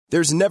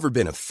There's never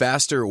been a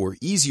faster or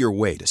easier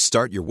way to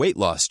start your weight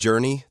loss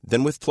journey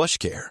than with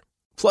PlushCare.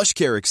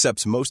 PlushCare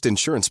accepts most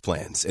insurance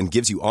plans and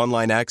gives you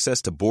online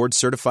access to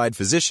board-certified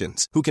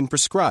physicians who can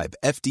prescribe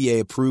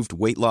FDA-approved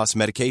weight loss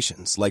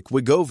medications like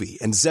Wegovy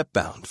and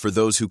Zepbound for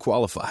those who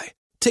qualify.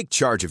 Take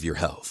charge of your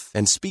health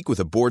and speak with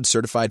a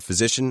board-certified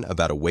physician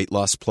about a weight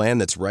loss plan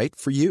that's right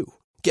for you.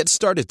 Get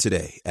started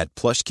today at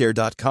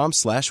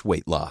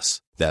plushcare.com/weightloss.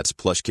 That's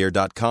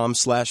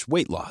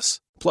plushcare.com/weightloss.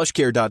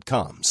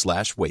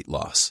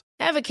 plushcare.com/weightloss.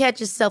 Ever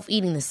catch yourself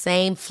eating the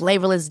same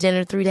flavorless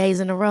dinner 3 days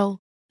in a row?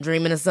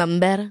 Dreaming of something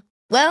better?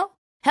 Well,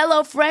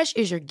 HelloFresh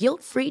is your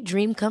guilt-free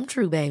dream come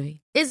true, baby.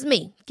 It's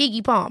me,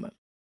 Keke Palmer.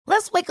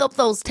 Let's wake up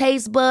those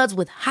taste buds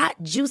with hot,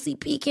 juicy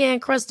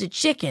pecan-crusted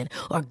chicken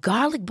or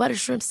garlic butter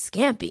shrimp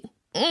scampi.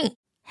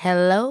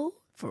 Hello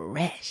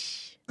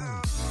Fresh.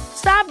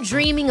 Stop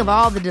dreaming of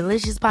all the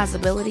delicious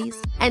possibilities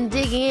and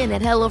dig in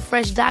at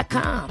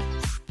HelloFresh.com.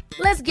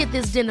 Let's get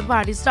this dinner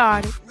party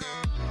started.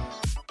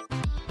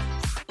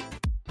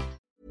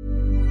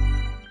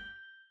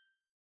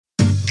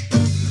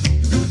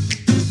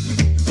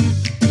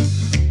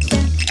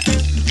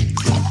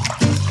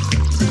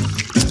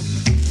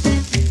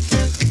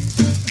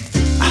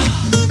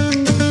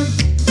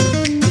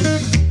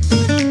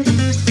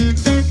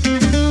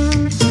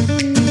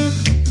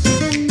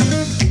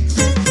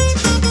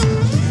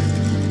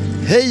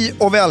 Hej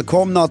och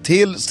välkomna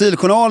till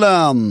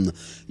Stiljournalen.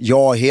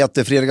 Jag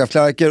heter Fredrik af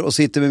Klerker och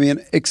sitter med min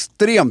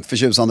extremt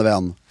förtjusande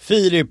vän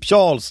Filip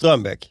Charles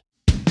Strömbäck.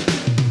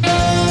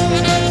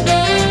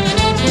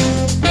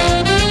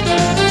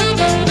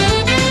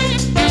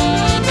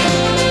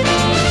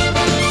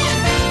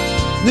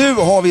 Nu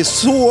har vi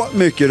så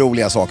mycket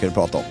roliga saker att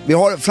prata om. Vi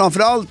har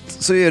framförallt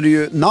så är det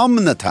ju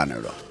namnet här nu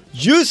då.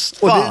 Just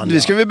fan! Och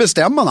det ska vi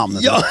bestämma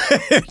namnet. Ja,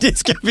 det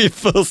ska vi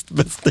först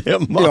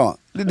bestämma. Ja,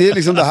 det är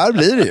liksom det här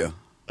blir det ju.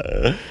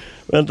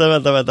 Vänta. Det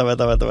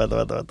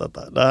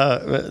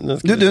här,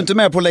 Du är inte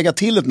med på att lägga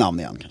till ett namn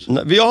igen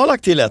kanske? Vi har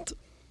lagt till ett.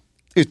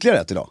 Ytterligare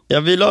ett idag? Ja,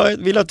 vi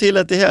la till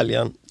ett i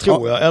helgen,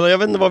 tror jag. Eller jag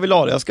vet inte vad vi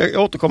la det. Jag ska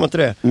återkomma till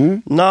det.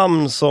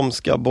 Namn som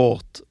ska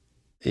bort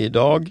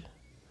idag.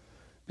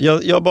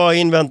 Jag bara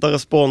inväntar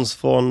respons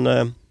från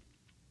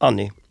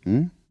Annie.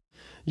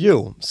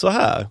 Jo, så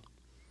här.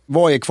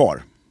 Vad är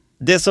kvar?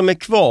 Det som är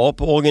kvar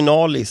på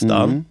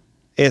originallistan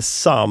är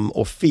Sam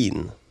och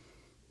Finn.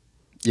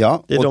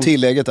 Ja, och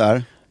tillägget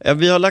är? Ja,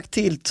 vi har lagt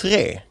till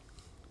 3.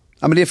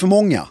 Ja, men det är för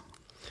många.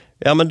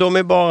 Ja, men de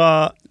är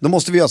bara... Då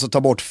måste vi alltså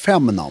ta bort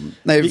 5 namn.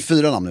 Nej,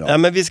 4 namn idag. Ja,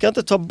 men vi ska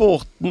inte ta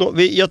bort...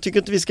 Jag tycker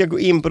inte vi ska gå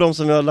in på de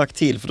som vi har lagt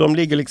till. För de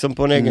ligger liksom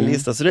på en egen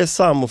lista. Så det är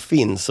Sam och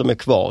Finn som är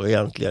kvar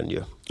egentligen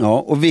ju. Ja,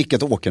 och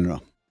vilket åker nu då?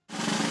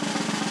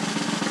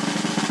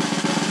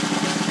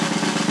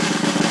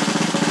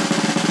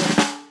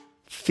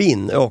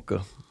 Finn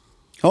åker.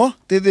 Ja,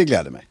 det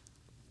gläder mig.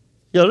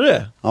 Gör du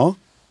det? Ja.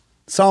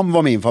 Sam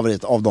var min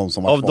favorit av de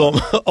som var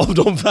kvar. Av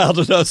de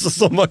värdelösa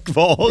som var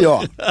kvar.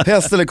 Ja,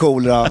 pest eller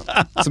kolera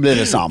så blev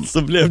det Sam.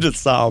 Så blev det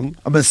Sam.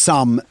 Ja, men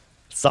Sam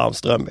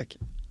Strömbäck.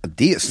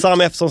 Det är snyggt.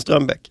 Sam F.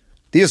 Strömbäck.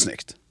 Det är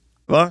snyggt.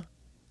 Va?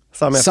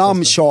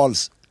 Sam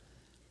Charles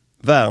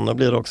Werner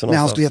blir det också någonstans. Nej,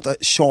 han skulle heta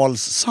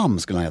Charles Sam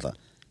skulle han heta.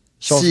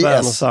 Charles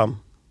Werner Sam.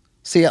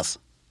 CS.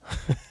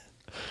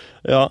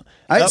 Ja.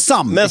 Nej,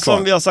 Sam. Men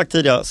som vi har sagt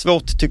tidigare,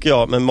 svårt tycker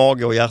jag med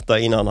mage och hjärta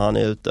innan han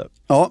är ute.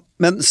 Ja,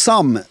 men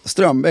Sam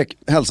Strömbäck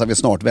hälsar vi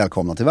snart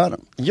välkomna till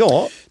världen.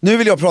 Ja. Nu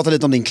vill jag prata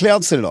lite om din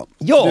klädsel idag.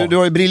 Ja. Du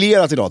har ju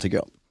briljerat idag tycker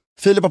jag.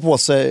 Filip har på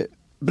sig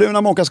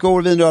bruna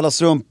mockaskor, vinröda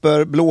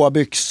strumpor, blåa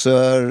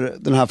byxor,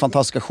 den här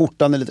fantastiska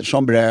skjortan med lite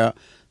chambray,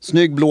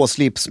 snygg blå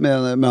slips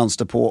med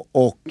mönster på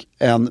och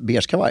en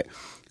beige kavaj.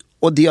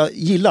 Och det jag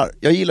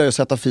gillar ju att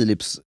sätta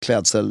Filips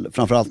klädsel,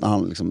 framförallt när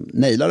han liksom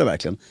nailar det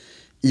verkligen,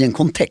 i en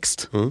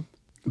kontext.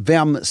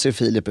 Vem ser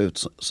Filip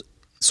ut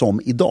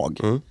som idag?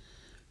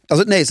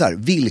 Alltså nej, så här,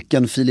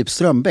 vilken Filip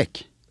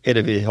Strömbäck är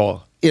det vi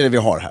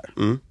har här?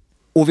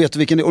 Och vet du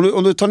vilken,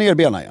 om du tar ner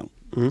benen igen.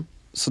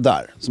 Så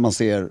där, så man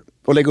ser,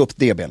 och lägger upp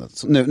det benet.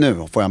 Så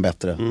nu får jag en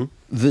bättre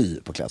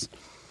vy på klädseln.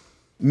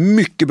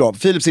 Mycket bra.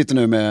 Filip sitter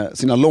nu med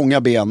sina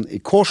långa ben i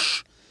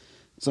kors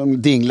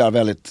som dinglar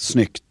väldigt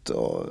snyggt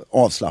och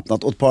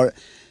avslappnat. Och ett par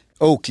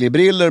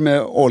Oakley-briller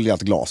med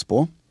oljat glas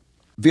på.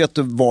 Vet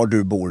du var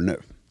du bor nu?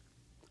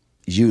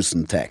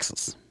 Houston,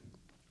 Texas.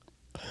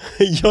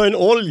 Jag är en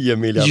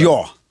oljemiljardär.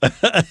 Ja.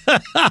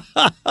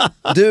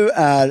 Du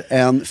är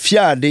en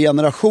 4:e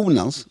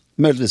generationens,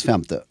 möjligtvis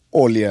 5:e,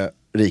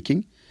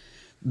 oljeriking.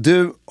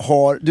 Du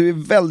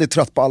är väldigt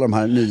trött på alla de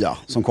här nya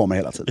som kommer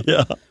hela tiden.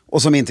 Ja.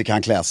 Och som inte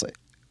kan klä sig.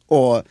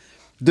 Och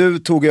du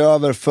tog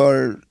över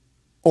för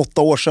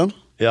 8 år sedan.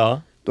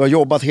 Ja. Du har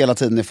jobbat hela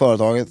tiden i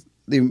företaget.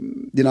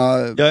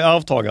 Jag är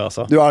arvtagare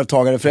alltså. Du är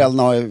arvtagare,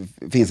 föräldrarna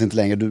finns inte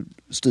längre. Du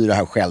styr det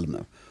här själv nu.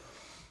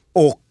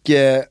 Och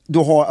du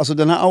har, alltså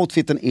den här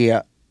outfiten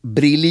är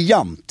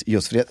briljant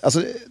just för det.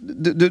 Alltså,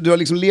 du har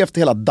liksom levt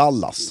hela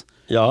Dallas.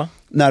 Ja.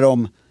 När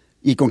de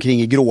gick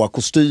omkring i gråa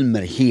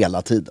kostymer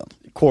hela tiden.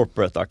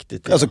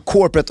 Corporate-aktigt. Ja. Alltså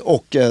corporate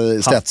och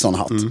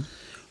Stetson-hatt.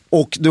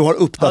 Och du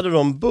har Hade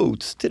de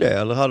boots till det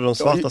eller hade de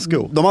svarta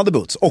skor? De hade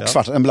boots och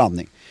svarta, en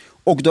blandning.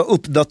 Och du har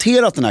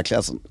uppdaterat den här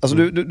klädseln. Alltså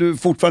du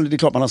fortfarande, det är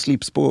klart man har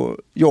slips på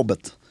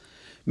jobbet.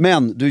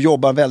 Men du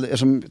jobbar väldigt,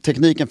 eftersom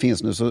tekniken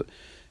finns nu så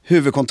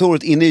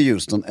huvudkontoret inne i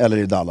Houston eller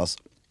i Dallas,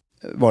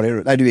 var är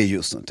du? Nej, du är i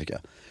Houston tycker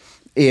jag.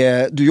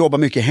 Du jobbar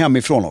mycket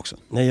hemifrån också.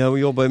 Nej, jag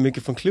jobbar ju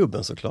mycket från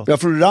klubben såklart. Ja,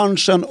 från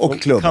ranchen och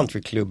klubben.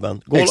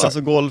 Countryklubben.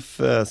 Alltså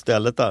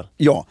golfstället där.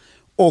 Ja.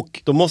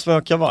 Och då måste man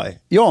ha kavaj.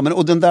 Ja, men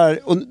och den där,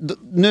 och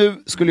nu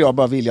skulle jag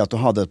bara vilja att du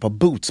hade ett par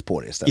boots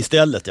på dig istället.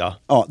 Istället, ja.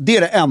 Ja, det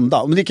är det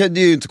enda. Men det är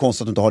ju inte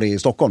konstigt att du inte har det i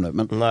Stockholm nu.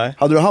 Men nej.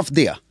 Hade du haft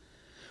det.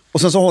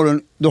 Och sen så har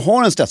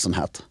du en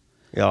Stetson-hatt.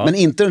 Ja. Men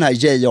inte den här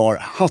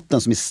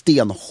JR-hatten som är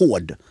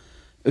stenhård.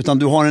 Utan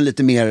du har en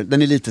lite mer,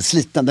 den är lite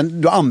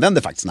sliten. Du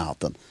använder faktiskt den här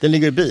hatten. Den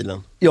ligger i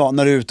bilen. Ja,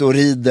 när du är ute och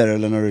rider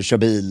eller när du kör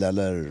bil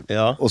eller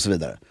och så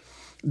vidare.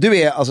 Du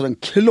är alltså en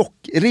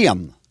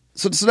klockren.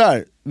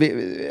 Sådär,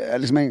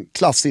 liksom en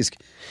klassisk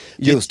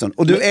Houston.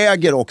 Och du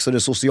äger också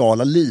det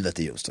sociala livet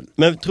i Houston.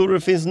 Men tror du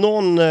det finns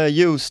någon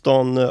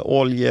Houston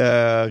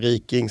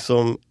oljeriking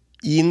som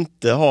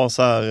inte har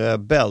så här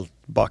belt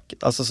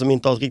bucket, alltså som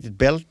inte har ett riktigt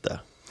bälte?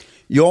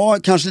 Ja,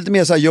 kanske lite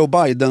mer så här Joe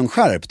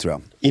Biden-skärp tror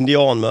jag.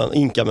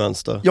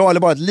 Inka-mönster. Ja, eller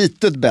bara ett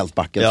litet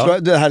bältbucket. Ja.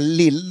 Det här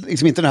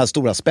liksom inte den här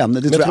stora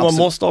spännet. Men jag tror man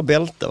måste ha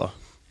bälte, va?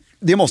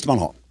 Det måste man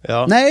ha.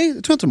 Ja. Nej, det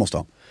tror jag inte du måste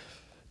ha.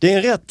 Det är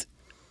en rätt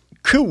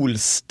cool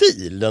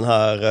stil, den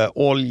här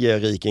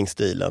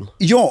oljeriking-stilen.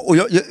 Ja, och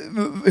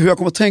hur jag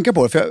kommer att tänka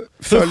på det.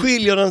 Hur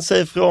skiljer den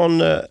sig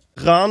från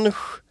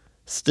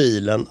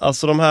ranch-stilen?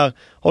 Alltså de här,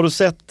 har du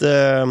sett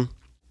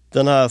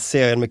den här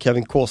serien med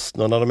Kevin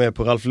Costner när de är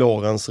på Ralph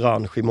Laurens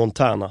ranch i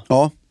Montana?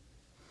 Ja.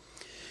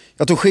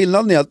 Jag tror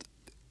skillnaden är att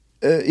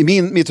i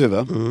mitt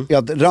huvud är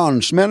att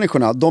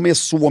ranchmänniskorna, de är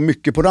så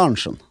mycket på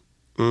ranchen.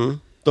 Mm.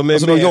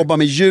 De jobbar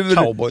med djur.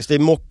 Cowboys, det är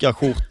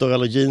mockaskjortor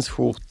eller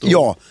jeansskjortor.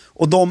 Ja,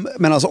 och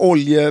men alltså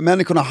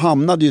oljemänniskorna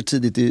hamnade ju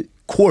tidigt i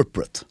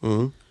corporate.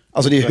 Mm.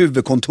 Alltså det är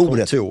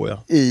huvudkontoret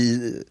i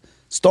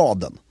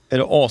staden. Är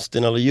det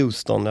Austin eller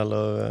Houston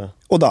eller?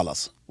 Och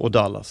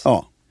Dallas.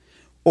 Ja.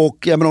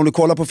 Och men om du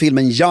kollar på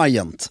filmen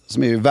Giant,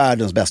 som är ju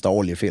världens bästa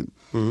oljefilm.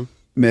 Mm.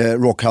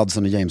 Med Rock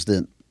Hudson och James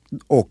Dean.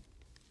 Och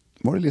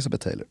var det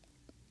Elizabeth Taylor?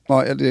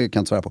 Ja, det kan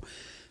jag inte svära på.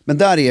 Men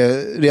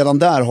redan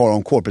där har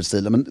de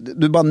corporate-stilen. Men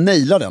du bara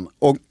nailar den.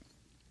 Och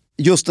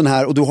just den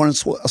här, och du har en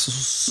så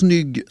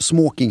snygg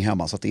smoking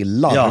hemma så att det är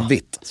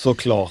larvigt. Ja,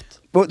 såklart.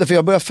 Därför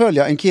jag börjar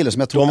följa en kille som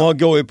jag tror...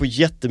 går ju på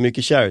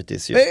jättemycket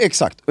charities ju.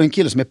 Exakt, och en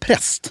kille som är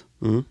präst.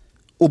 Mm.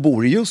 Och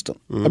bor i Houston.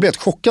 Jag blev helt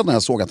chockad när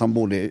jag såg att han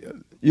bodde i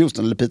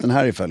Houston. Eller Pete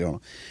Harry följer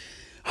honom.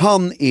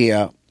 Han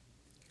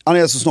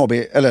är så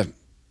snobbig, eller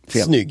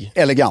fel. Snygg.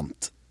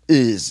 Elegant.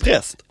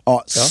 Präst?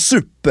 Ja,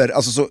 super,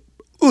 alltså så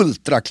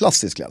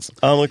ultraklassisk klädsel.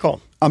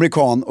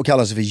 Amerikan och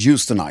kallar sig för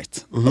Houstonite.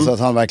 Alltså att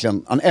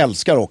han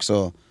älskar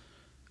också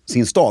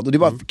sin stad. Och det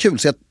var kul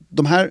så att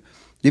de här,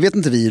 det vet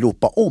inte vi i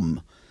Europa om.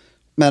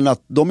 Men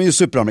att de är ju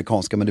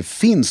superamerikanska, men det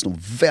finns nog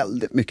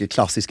väldigt mycket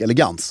klassisk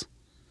elegans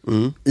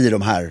i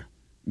de här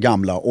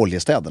gamla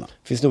oljestäderna.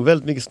 Det finns nog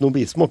väldigt mycket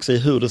snobbism också i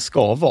hur det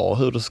ska vara,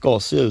 hur det ska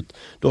se ut.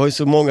 Du har ju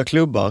så många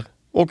klubbar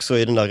också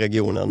i den där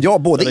regionen. Ja,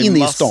 både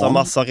inne i stan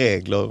massa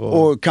regler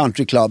och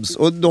countryclubs.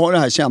 Och du har det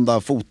här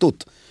kända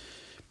fotot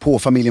på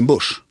familjen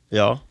Bush.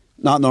 Ja.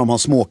 När de har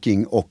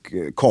smoking och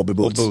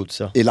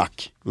cowboyboots i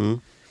lack. Mm.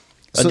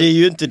 Ja, det är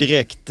ju inte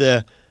direkt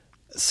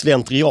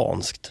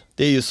slentrianskt.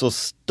 Det är ju så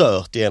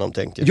stört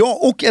genomtänkt. Ja,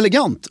 och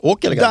elegant.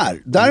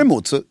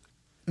 Däremot så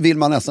vill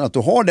man nästan att du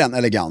har den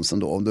elegansen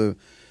då. Om du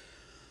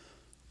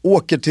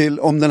åker till,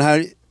 om den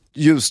här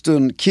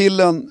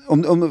Houston-killen,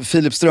 om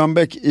Filip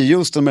Strömbäck i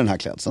Houston med den här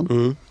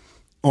klädseln.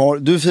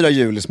 Du firar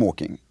jul i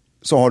smoking,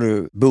 så har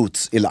du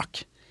boots i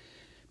lack.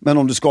 Men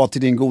om du ska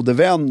till din gode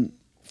vän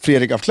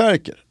Fredrik af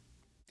Klerker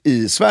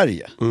i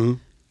Sverige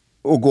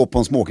och gå på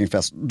en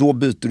smokingfest, då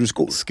byter du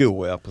skor.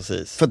 Skor, ja,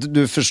 precis. För att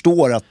du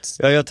förstår att...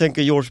 Ja, jag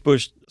tänker George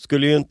Bush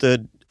skulle ju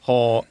inte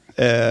ha...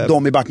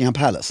 de i Buckingham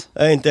Palace.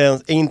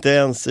 Inte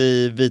ens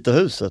i Vita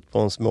huset på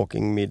en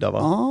smokingmiddag, va?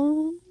 Ja,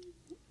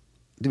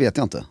 det vet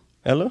jag inte.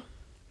 Eller?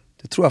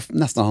 Det tror jag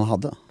nästan han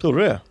hade. Tror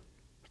du det?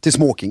 Till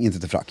smoking, inte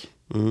till frack.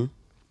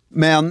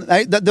 Men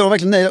nej, det var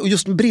verkligen nej. Och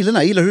just med brillorna,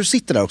 jag gillar hur du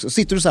sitter där också.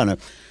 Sitter du så här nu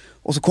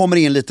och så kommer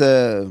det in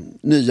lite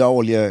nya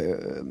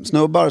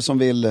oljesnubbar som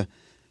vill,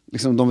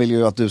 liksom, de vill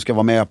ju att du ska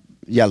vara med,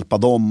 hjälpa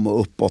dem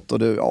och uppåt. Och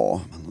du,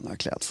 men den här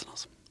klädseln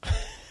alltså.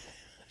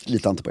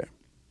 Litar inte på er.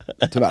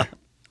 Tyvärr.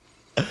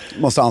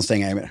 Måste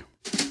anstränga er mer.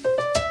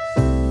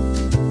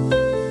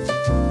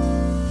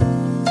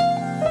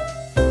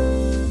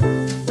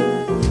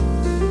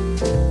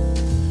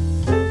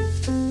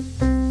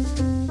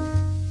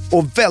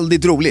 Och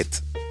väldigt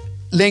roligt.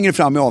 Längre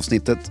fram i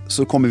avsnittet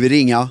så kommer vi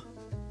ringa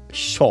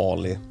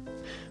Charlie,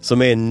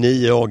 som är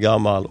 9 år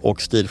gammal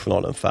och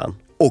Stiljournalen-fan.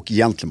 Och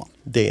gentleman.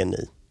 Det är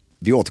ni.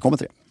 Vi återkommer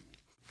till det.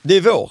 Det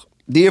är vår.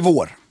 Det är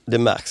vår. Det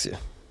märks ju.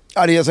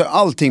 Ja, det är så,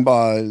 allting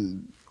bara...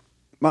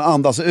 Man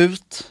andas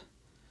ut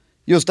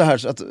Just det här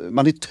så att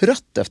man är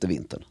trött efter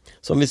vintern.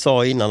 Som vi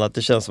sa innan, att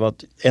det känns som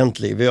att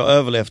äntligen, vi har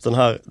överlevt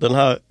den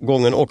här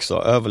gången också,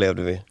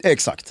 överlevde vi.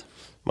 Exakt.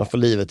 Man får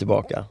livet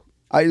tillbaka.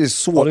 Nej, det är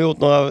så... Har du gjort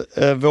några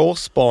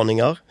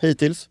vårspaningar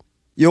hittills?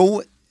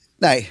 Jo,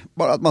 nej,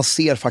 bara att man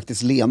ser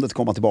faktiskt leendet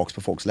komma tillbaka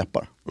på folks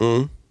läppar.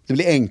 Det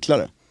blir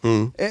enklare.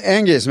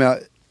 En grej som jag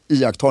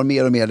iakttar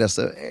mer och mer,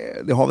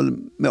 det har väl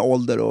med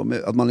ålder och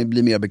med att man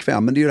blir mer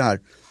bekväm, men det är ju det här,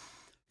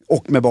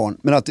 och med barn,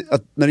 men att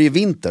när det är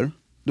vinter,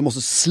 du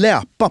måste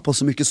släpa på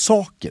så mycket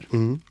saker.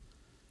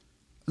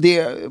 Det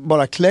är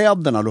bara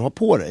kläderna du har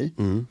på dig.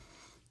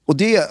 Och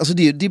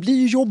det blir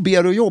ju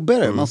jobbigare och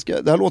jobbigare.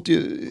 Det här låter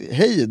ju,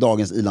 hej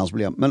dagens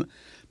ilandsproblem, men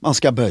man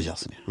ska böja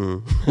sig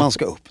ner. Man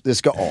ska upp, det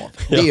ska av.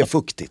 Det är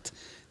fuktigt,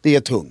 det är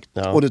tungt.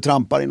 Och du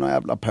trampar i någon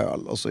jävla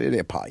pöl och så är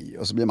det paj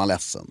och så blir man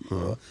ledsen.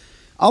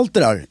 Allt det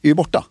där är ju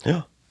borta.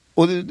 Ja.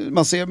 Och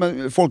man ser,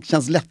 men folk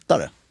känns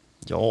lättare.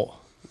 Ja,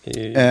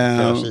 det är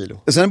flera kilo.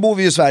 Sen bor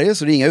vi i Sverige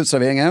så det är inga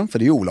utserveringar än, för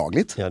det är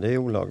olagligt. Ja, det är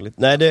olagligt.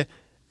 Nej,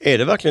 är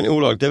det verkligen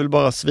olagligt? Det är väl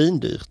bara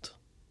svindyrt?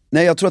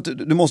 Nej, jag tror att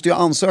du måste ju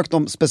ha ansökt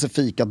om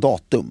specifika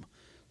datum.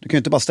 Du kan ju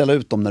inte bara ställa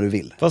ut dem när du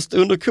vill. Fast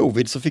under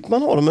covid så fick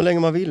man ha dem hur länge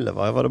man ville,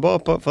 va? Var det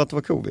bara för att det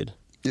var covid?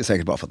 Det är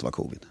säkert bara för att det var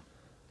covid.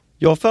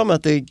 Jag har för mig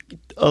att det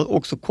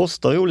också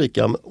kostar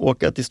olika,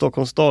 och att i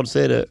Stockholms stad så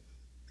är det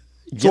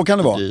jättedyrt. Så kan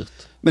det vara.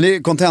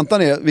 Men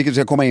kontentan är, vilket vi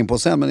ska komma in på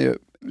sen, men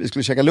vi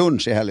skulle käka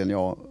lunch i helgen,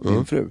 jag och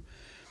min fru.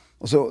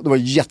 Och så, det var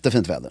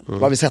jättefint väder.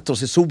 Bara vi sätter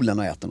oss i solen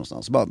och äter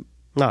någonstans. Bara,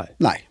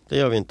 nej, det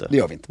gör vi inte.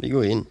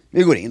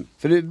 Vi går in.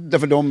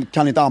 Därför de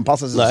kan inte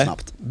anpassa sig så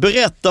snabbt.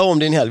 Berätta om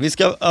din helg. Vi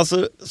ska,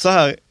 alltså så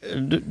här,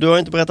 du har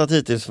inte berättat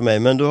hittills för mig,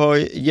 men du har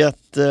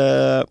gett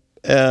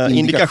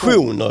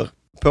indikationer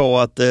på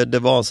att det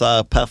var så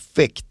här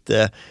perfekt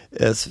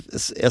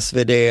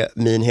SvD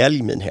min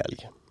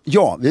helg.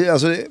 Ja,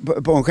 alltså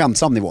på en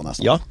skämtsam nivå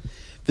nästan. Ja.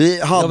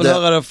 Jag vill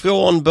höra det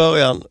från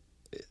början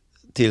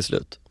till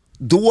slut.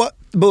 Då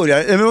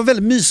börjar det var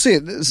väldigt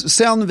mysigt.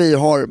 Sen vi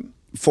har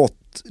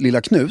fått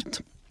lilla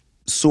Knut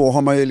så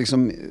har man ju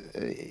liksom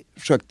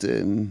försökt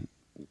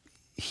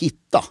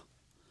hitta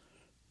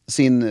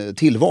sin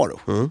tillvaro.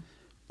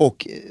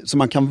 Och så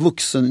man kan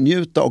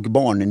vuxennjuta och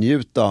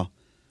barnnjuta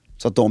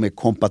så att de är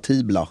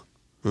kompatibla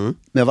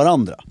med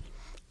varandra.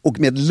 Och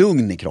med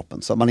lugn i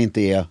kroppen så att man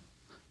inte är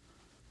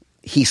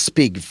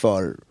hispig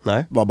för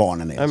vad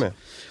barnen är.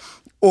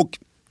 Och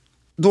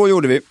då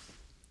gjorde vi,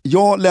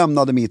 jag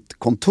lämnade mitt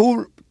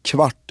kontor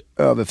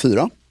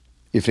 4:15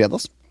 i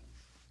fredags.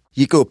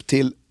 Gick upp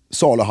till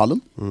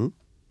saluhallen.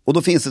 Och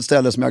då finns ett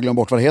ställe som jag glömmer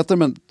bort vad det heter,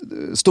 men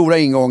stora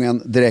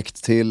ingången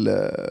direkt till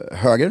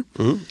höger.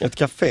 Ett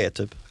café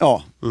typ.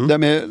 Ja,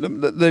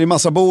 där är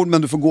massa bord,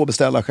 men du får gå och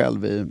beställa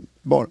själv i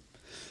bar.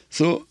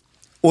 Så,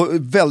 och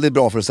väldigt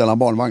bra för att ställa en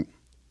barnvagn.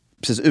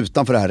 Precis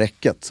utanför det här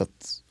räcket. Så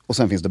att, och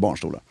sen finns det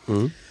barnstolar.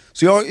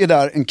 Så jag är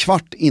där en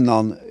kvart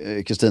innan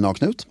Kristina och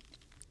Knut.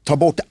 Tar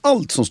bort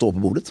allt som står på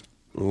bordet.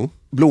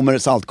 Blommor,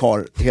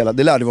 saltkar, hela.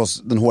 Det lärde vi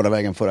oss den hårda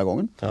vägen förra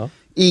gången. Ja.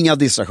 Inga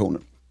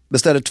distraktioner.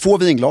 Beställer 2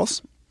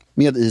 vinglas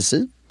med is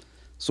i.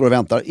 Står och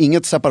väntar.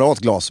 Inget separat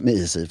glas med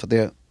is i, för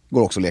det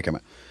går också att leka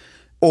med.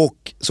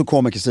 Och så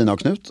kommer Kristina och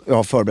Knut. Jag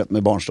har förberett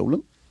med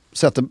barnstolen.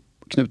 Sätter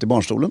Knut i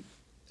barnstolen.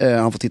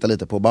 Han får titta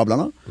lite på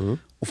babblarna.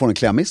 Och får en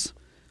klämmis.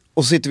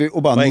 Och så sitter vi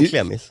och bara... Vad är en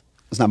klämmis?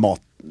 Sån här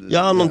mat.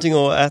 Ja, någonting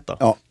att äta.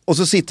 Ja. Och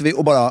så sitter vi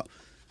och bara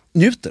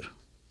njuter.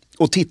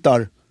 Och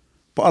tittar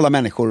på alla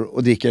människor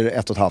och dricker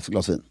 1,5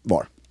 glas vin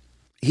var.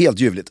 Helt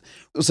ljuvligt.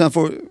 Och sen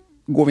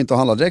går vi inte att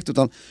handla direkt,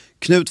 utan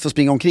Knut får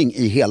springa omkring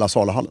i hela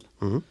saluhallen.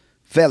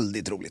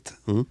 Väldigt roligt.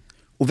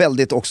 Och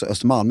väldigt också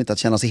Östermalmigt att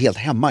känna sig helt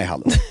hemma i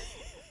hallen.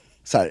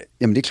 Så här,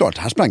 ja men det är klart,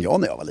 här sprang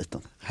jag när jag var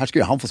liten. Här ska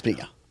ju han få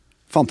springa.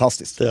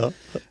 Fantastiskt. Ja.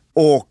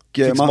 Och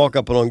fick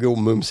smaka på någon god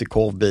mumsig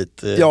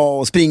korvbit. Ja,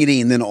 och springer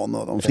in i någon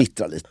och de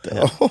fnittrar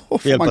lite. Ja.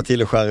 Hjälpa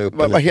till att skära upp.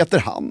 Vad heter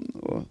han?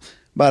 Och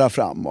bära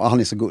fram, och han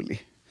är så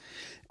gullig.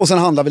 Och sen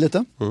handlar vi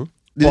lite.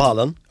 På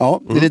hallen?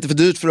 Ja, det är lite för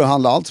dyrt för att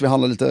handla allt, så vi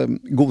handlar lite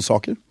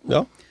godsaker.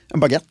 Ja. En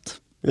baguette.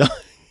 Ja.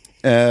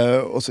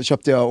 Och så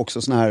köpte jag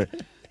också sån här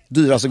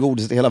dyraste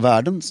godiset i hela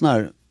världen. Sån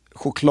här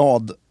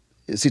choklad,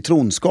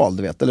 citronskal,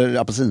 du vet. Eller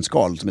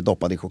apelsinskal som är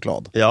doppad i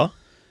choklad. Ja.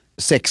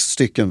 6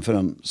 stycken för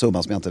en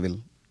summa som jag inte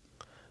vill.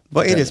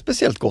 Vad är det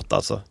speciellt gott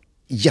alltså?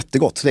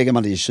 Jättegott, så lägger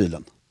man det i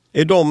kylen.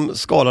 Är de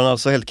skalen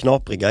alltså helt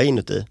knapriga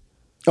inuti?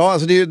 Ja,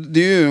 alltså det är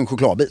ju en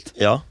chokladbit.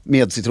 Ja.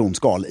 Med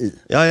citronskal i.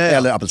 Ja.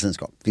 Eller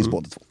apelsinskal, finns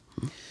båda två.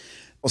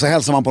 Och så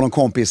hälsar man på någon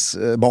kompis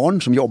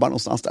barn som jobbar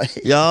någonstans där.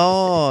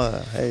 Ja,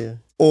 hej.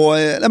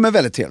 Och men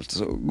väldigt trevligt.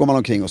 Så går man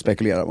omkring och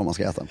spekulerar vad man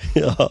ska äta.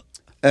 Ja.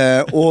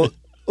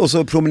 Och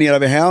så promenerar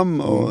vi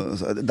hem och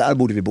så, där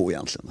borde vi bo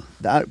egentligen.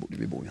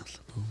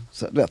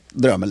 Så du vet,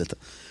 drömmer lite.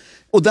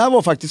 Och där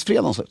var faktiskt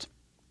fredagen slut.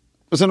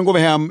 Och sen går vi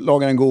hem,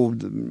 lagar en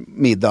god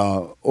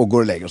middag och går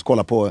och lägger oss.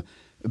 Kollar på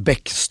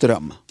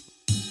Bäckström.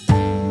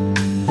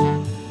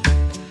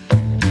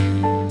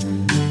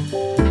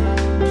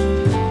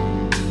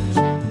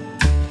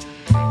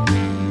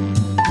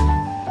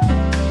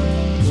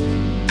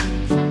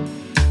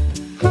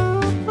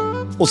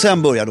 Och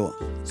sen börjar då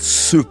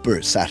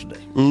Super Saturday.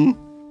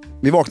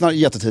 Vi vaknar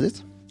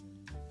jättetidigt.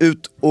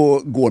 Ut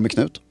och går med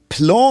Knut.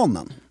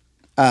 Planen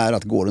är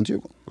att gå runt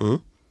Djurgården.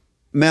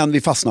 Men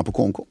vi fastnar på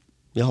KMK.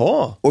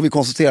 Jaha. Och vi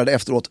konstaterade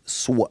efteråt,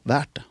 så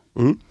värt det.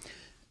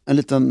 En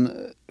liten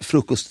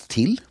frukost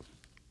till.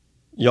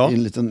 Ja.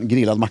 En liten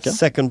grillad macka.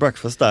 Second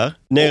breakfast där.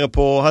 Nere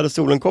på, hade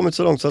solen kommit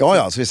så långt så att...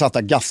 Ja, så vi satt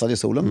där gassade i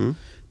solen.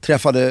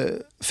 Träffade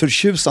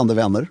förtjusande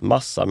vänner.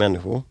 Massa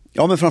människor.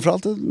 Ja, men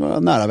framförallt några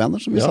nära vänner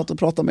som vi satt och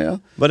pratade med.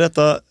 Var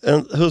detta,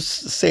 hur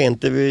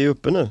sent är vi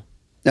uppe nu?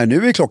 Ja,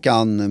 nu är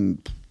klockan,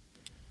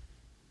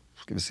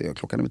 ska vi se,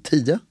 klockan är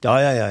 10.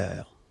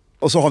 Ja.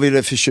 Och så har vi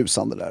det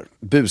förtjusande där.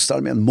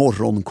 Busar med en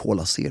morgon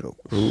Cola Zero.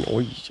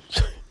 Oj.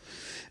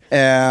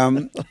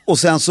 Och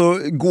sen så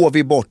går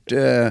vi bort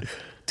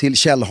till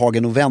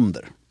Källhagen och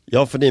vänder.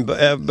 Ja, för ni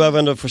behöver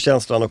ändå få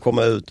känslan att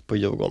komma ut på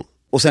Djurgården.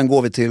 Och sen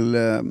går vi till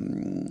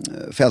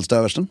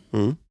Fälstöversten.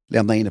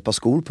 Lämnar in ett par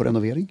skor på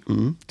renovering.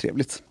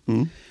 Trevligt.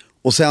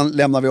 Och sen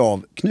lämnar vi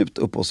av Knut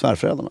upp hos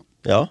svärföräldrarna.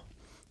 Ja.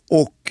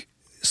 Och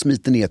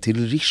smiter ner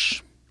till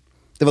Rish.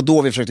 Det var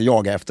då vi försökte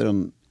jaga efter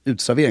en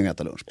utservering och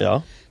äta lunch.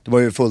 Ja. Det var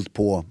ju fullt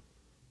på,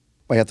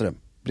 vad heter det?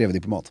 Bredvid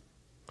Diplomat.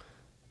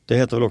 Det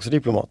heter väl också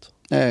Diplomat?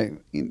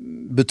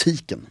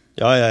 Butiken.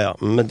 Ja.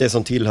 Men det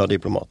som tillhör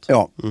Diplomat.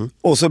 Ja.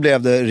 Och så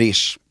blev det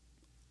Rish.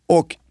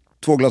 Och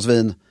 2 glas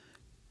vin.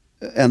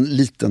 En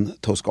liten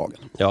Toastkagen.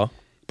 Ja.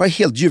 Bara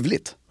helt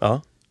ljuvligt.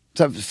 Ja.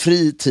 Så här,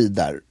 fri tid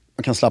där.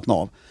 Man kan slappna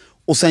av.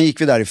 Och sen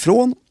gick vi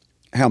därifrån.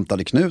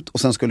 Hämtade Knut. Och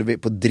sen skulle vi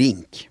på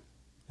drink.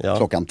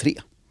 Klockan 3.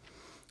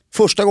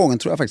 Första gången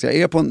tror jag faktiskt jag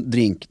är på en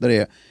drink där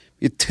det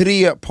är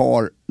 3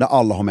 par där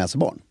alla har med sig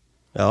barn.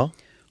 Ja.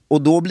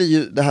 Och då blir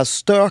ju det här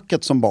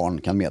stöket som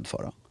barn kan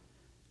medföra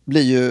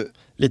blir ju...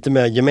 Lite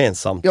mer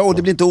gemensamt. Ja, och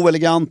det blir inte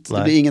oelegant, Nej.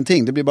 det blir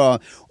ingenting. Det blir bara...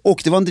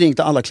 Och det var en drink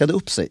där alla klädde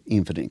upp sig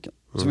inför drinken.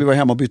 Så vi var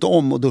hemma och bytte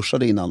om och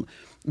duschade innan.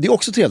 Det är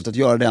också trevligt att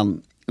göra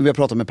den. Vi har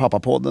pratat med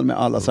Pappapodden med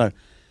alla så här.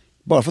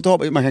 Bara för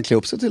att man kan klä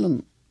upp sig till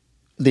en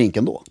drink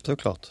ändå.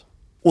 Såklart.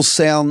 Och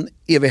sen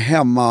är vi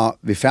hemma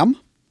vid 5.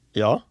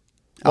 Ja.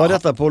 Var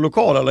detta på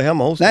lokal eller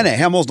hemma hos Nej,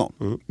 hemma hos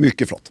någon.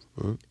 Mycket flott.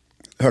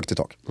 Högt i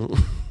tak.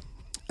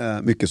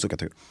 Mycket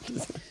stuckatur.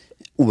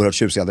 Oerhört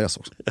tjusig adress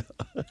också.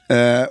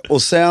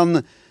 Och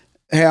sen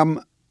hem,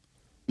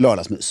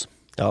 lördagsmys.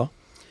 Ja.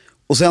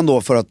 Och sen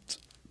då för att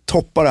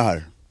toppa det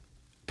här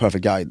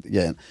Perfect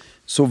Guide-grejen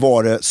så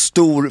var det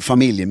stor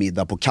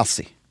familjemiddag på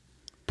Kassi.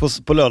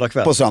 På lördag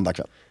kväll? På söndag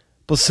kväll.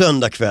 På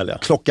söndag kväll, ja.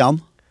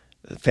 Klockan?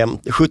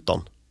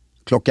 17.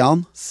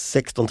 Klockan?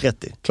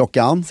 16:30.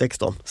 Klockan?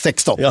 16.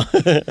 Ja.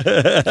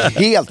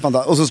 Helt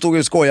fantastiskt. Och så stod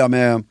vi och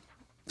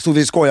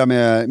skojade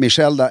med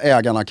Michelle där,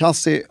 ägarna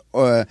Kassi.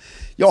 Och,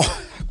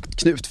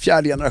 Knut,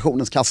 4:e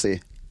generationens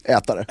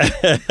Kassi-ätare.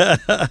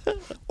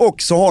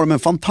 Och så har de en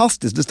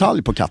fantastisk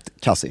detalj på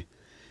Kassi.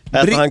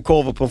 Äter han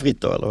korv och pommes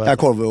frites då, eller vad? Ja,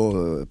 korv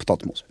och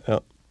potatismos.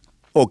 Ja.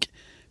 Och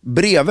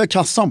bredvid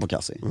kassan på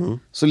Kassi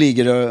så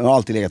har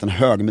alltid legat en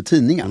hög med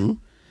tidningar.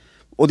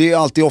 Och det är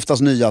alltid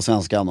oftast nya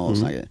Svenskan och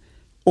såna grejer.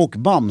 Och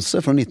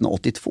Bamse från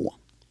 1982.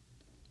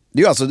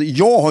 Det är alltså,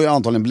 jag har ju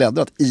antagligen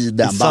bläddrat i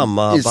den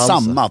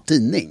samma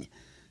tidning.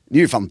 Det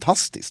är ju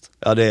fantastiskt.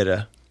 Ja, det är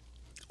det.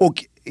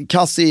 Och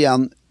Kassi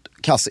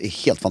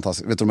är helt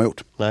fantastiskt. Vet du vad de har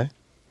gjort? Nej.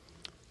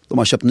 De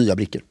har köpt nya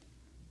brickor.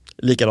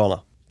 Likadana.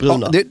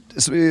 Bruna. Ja,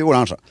 det är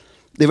orangea.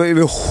 Det var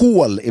ju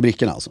hål i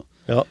brickorna alltså.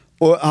 Ja.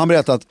 Och han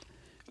berättade att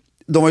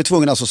de var ju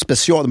tvungna, alltså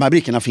de här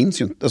brickorna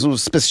finns ju inte. Alltså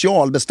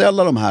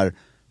specialbeställa de här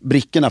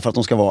brickorna för att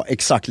de ska vara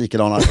exakt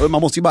likadana. Och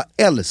man måste ju bara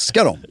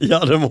älska dem.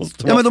 Ja, det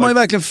måste man. Ja, men de har ju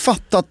verkligen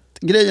fattat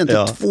grejen till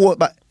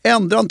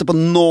ändra inte på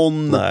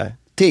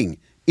någonting.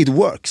 It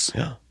works.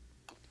 Ja.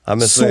 Ja,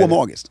 men så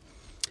magiskt.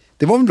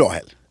 Det var en bra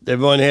helg. Det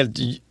var en helt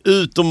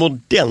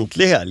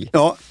utomordentlig helg.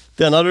 Ja.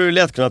 Den hade du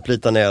lätt kunnat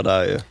plita ner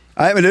där ju.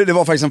 Nej, men det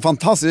var faktiskt en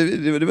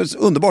fantastisk, det var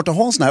underbart att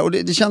ha en sån här. Och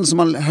det kändes som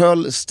man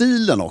höll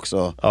stilen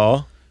också.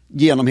 Ja.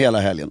 Genom hela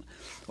helgen.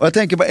 Och jag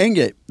tänker på en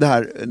grej, det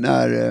här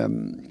när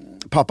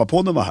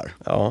Pappapodden var här.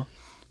 Ja.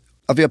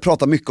 Att vi har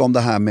pratat mycket om det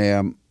här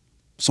med,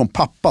 som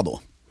pappa då,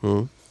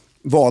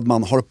 vad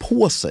man har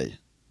på sig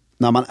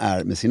när man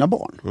är med sina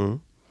barn.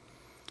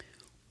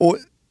 Och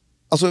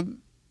alltså,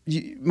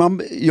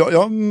 jag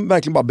har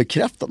verkligen bara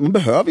bekräftat, man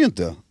behöver ju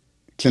inte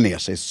klä ner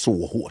sig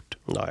så hårt.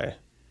 Nej.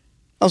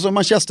 Alltså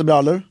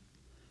manchesterbrallor,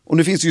 och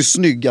nu finns det ju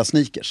snygga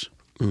sneakers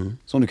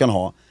som du kan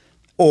ha.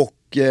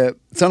 Och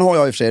sen har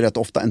jag i och för sig rätt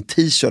ofta en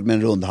t-shirt med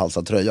en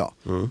rundhalsad tröja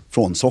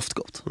från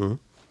Softgoat.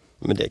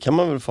 Men det kan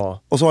man väl få.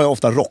 Och så har jag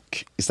ofta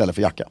rock istället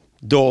för jacka.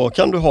 Då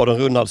kan du ha den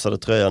rundhalsade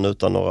tröjan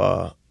utan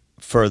några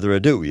further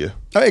ado ju.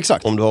 Ja,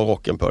 exakt. Om du har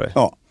rocken på dig.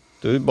 Ja.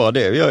 Det är bara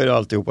det, vi gör ju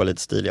alltihopa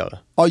lite stiligare.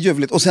 Ja,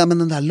 ljuvligt. Och sen med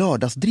den där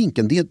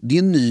lördagsdrinken, det är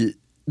en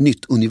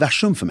nytt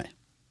universum för mig.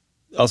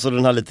 Alltså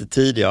den här lite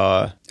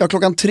tidiga... Ja,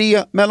 klockan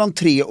 3, mellan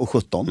 3 och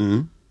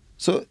 17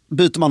 så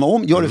byter man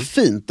om, gör det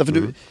fint.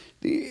 Därför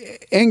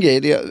en grej,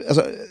 det är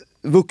alltså,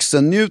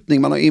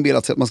 vuxennjutning, man har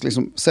inbillat sig att man ska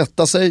liksom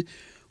sätta sig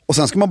Och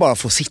sen ska man bara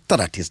få sitta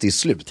där tills det är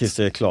slut. Tills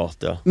det är klart,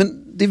 ja.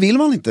 Men det vill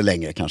man inte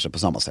längre kanske på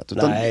samma sätt.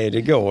 Utan, nej,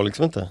 det går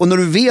liksom inte. Och när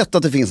du vet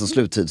att det finns en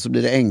sluttid så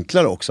blir det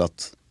enklare också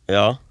att...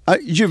 Ja.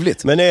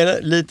 Ljuvligt. Men är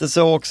det lite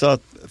så också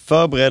att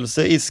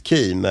förberedelse is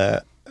key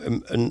med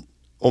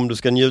om du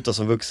ska njuta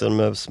som vuxen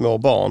med små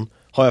barn,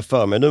 har jag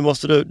för mig. Nu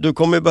måste du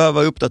kommer ju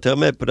behöva uppdatera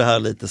mig på det här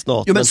lite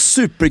snart. Jo men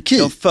superkey.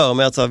 Jag har för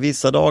mig att så här,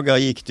 vissa dagar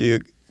gick det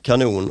ju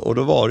kanon och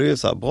då var det ju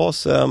så här, bra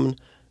sömn,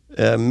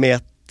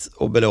 mätt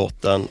och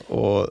belåten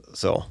och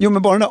så. Jo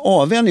men bara den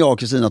där AW:n jag och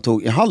Kristina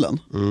tog i hallen.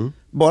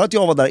 Bara att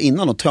jag var där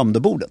innan och tömde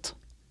bordet.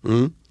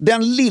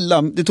 Den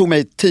lilla, det tog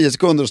mig 10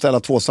 sekunder att ställa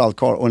 2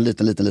 saltkar och en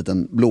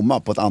liten blomma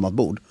på ett annat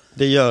bord.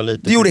 Det gör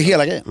lite. Det gjorde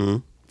hela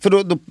grejen. För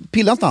då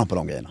pillar inte han på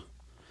de grejerna.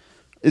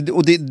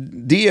 Och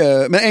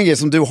men en grej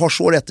som du har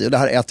så rätt i, och det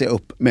här äter jag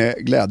upp med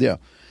glädje.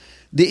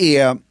 Det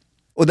är,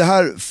 och det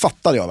här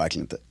fattar jag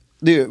verkligen inte.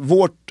 Det är ju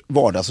vårt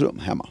vardagsrum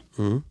hemma.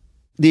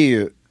 Det är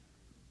ju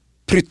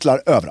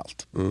pryttlar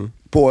överallt.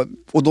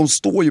 Och de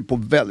står ju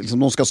på liksom,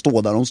 de ska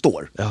stå där de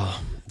står. Ja,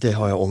 det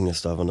har jag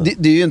ångest över nu.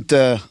 Det är ju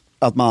inte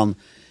att man,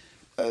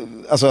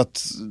 alltså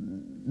att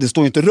det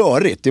står ju inte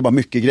rörigt, det är bara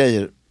mycket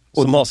grejer.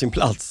 Som har sin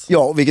plats.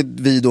 Ja, vilket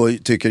vi då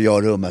tycker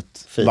gör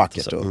rummet fint,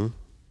 vackert.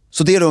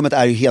 Så det rummet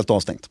är ju helt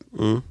avstängt.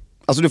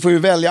 Alltså du får ju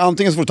välja,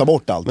 antingen så får du ta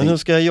bort allting. Men hur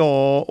ska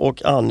jag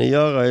och Annie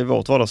göra i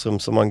vårt vardagsrum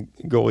som man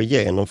går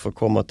igenom för att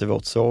komma till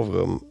vårt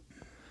sovrum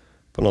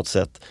på något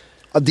sätt?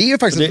 Ja, det är ju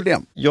faktiskt ett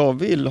problem. Jag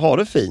vill ha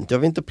det fint, jag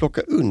vill inte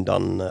plocka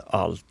undan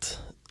allt.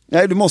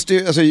 Nej, du måste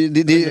ju, alltså,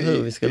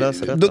 hur vi ska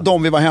lösa detta.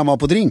 De vi var hemma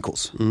på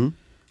Drinkos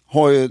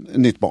har ju ett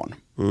nytt barn.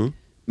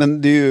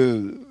 Men det är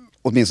ju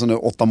åtminstone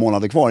 8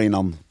 månader kvar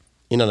innan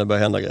det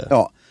börjar hända grejer.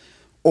 Ja,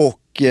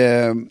 och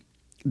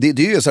det är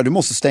ju så här, du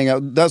måste stänga,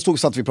 där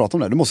satt vi och pratade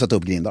om det, du måste sätta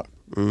upp grindar.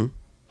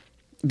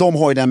 De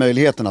har ju den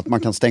möjligheten att man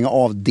kan stänga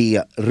av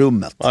det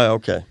rummet. Ja,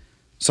 okay.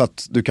 Så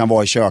att du kan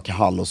vara i kök,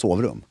 hall och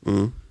sovrum.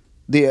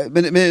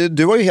 Men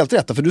du har ju helt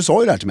rätt, för du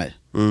sa ju det här till mig.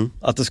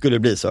 Att det skulle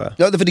bli så, ja.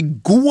 Ja, för det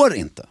går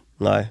inte.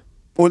 Nej.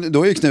 Och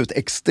då är ju Knut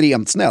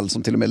extremt snäll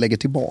som till och med lägger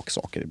tillbaka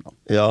saker ibland.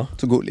 Ja.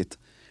 Så gulligt.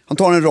 Han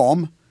tar en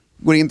ram,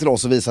 går in till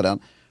oss och visar den.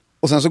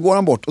 Och sen så går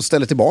han bort och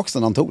ställer tillbaka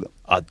den han tog den.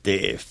 Ja,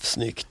 det är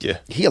snyggt ju.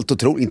 Helt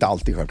otroligt, inte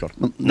alltid självklart.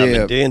 Men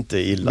men det är inte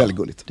illa. Väldigt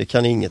gulligt. Det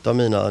kan inget av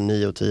mina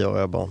 9- och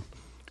 10-åriga barn.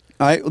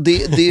 Nej, och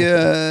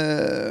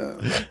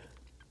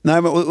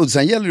nej, men och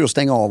sen gäller det att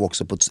stänga av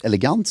också på ett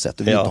elegant sätt.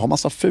 Du vill inte ha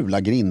massa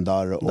fula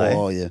grindar.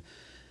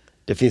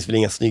 Det finns väl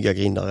inga snygga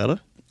grindar, eller?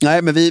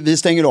 Nej, men vi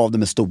stänger av det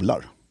med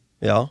stolar.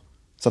 Ja.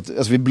 Så att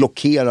alltså, vi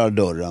blockerar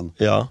dörren.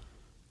 Ja.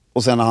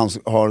 Och sen när han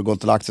har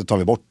gått och lagt sig tar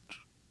vi bort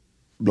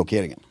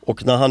blockeringen.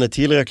 Och när han är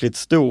tillräckligt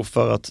stor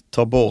för att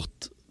ta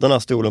bort den här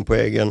stolen på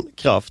egen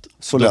kraft,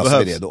 så löser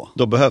vi det då.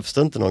 Då behövs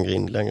det inte någon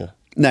grind längre.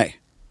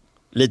 Nej.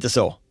 Lite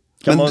så.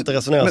 Kan man inte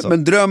resonera så?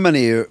 Men drömmen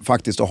är ju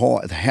faktiskt att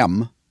ha ett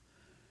hem.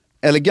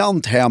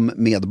 Elegant hem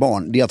med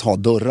barn, det är att ha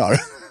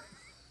dörrar.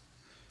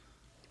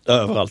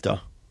 Överallt, ja.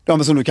 Ja,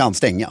 men som du kan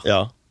stänga.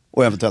 Ja.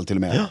 Och eventuellt till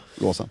och med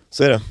låsa.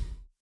 Så är det.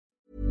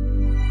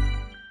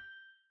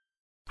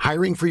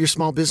 Hiring for your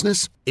small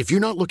business? If you're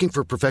not looking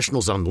for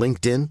professionals on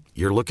LinkedIn,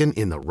 you're looking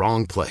in the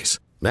wrong place.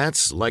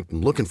 That's like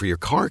looking for your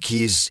car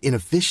keys in a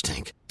fish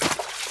tank.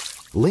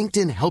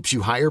 LinkedIn helps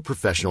you hire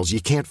professionals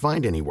you can't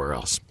find anywhere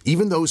else,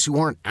 even those who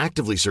aren't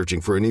actively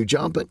searching for a new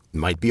job but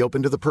might be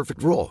open to the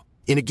perfect role.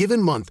 In a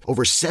given month,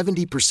 over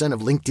 70%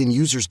 of LinkedIn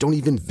users don't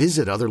even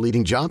visit other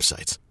leading job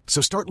sites.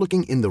 So start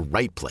looking in the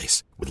right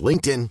place. With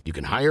LinkedIn, you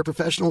can hire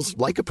professionals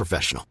like a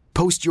professional.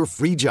 Post your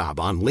free job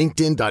on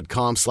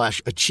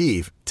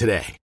linkedin.com/achieve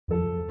today.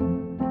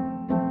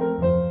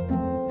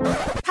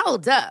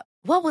 Hold up.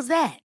 What was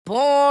that?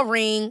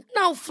 Boring.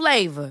 No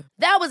flavor.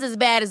 That was as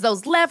bad as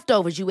those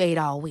leftovers you ate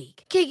all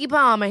week. Keke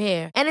Palmer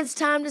here, and it's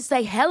time to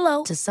say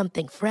hello to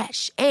something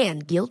fresh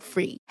and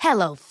guilt-free.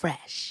 Hello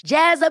Fresh.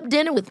 Jazz up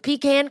dinner with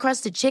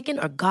pecan-crusted chicken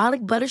or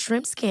garlic butter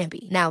shrimp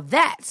scampi. Now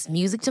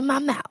that's music to my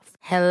mouth.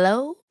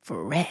 Hello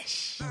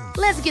Fresh.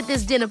 Let's get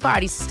this dinner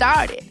party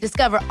started.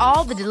 Discover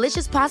all the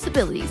delicious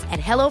possibilities at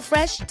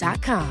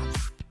hellofresh.com.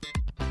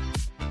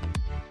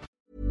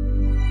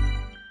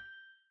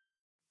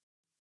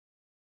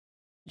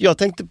 Jag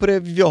tänkte på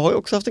det, jag har ju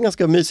också haft en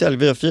ganska mysig helg.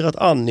 Vi har firat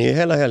Annie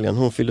hela helgen,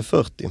 hon fyllde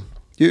 40.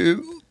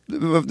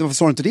 Varför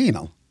sa du inte det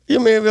innan? Ja,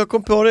 men jag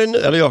kom på det nu,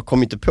 eller jag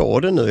kom inte på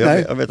det nu,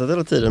 jag vet att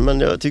hela tiden, men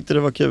jag tyckte det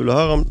var kul att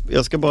höra om,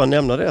 jag ska bara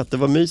nämna det, att det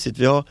var mysigt.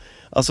 Vi har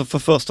alltså för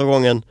första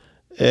gången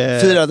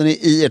firade ni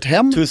i ert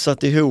hem?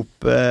 Tussat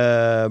ihop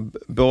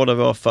båda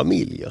våra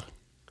familjer.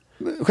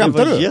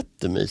 Skämtar du? Det var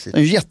jättemysigt.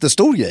 En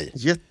jättestor grej.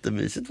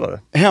 Jättemysigt var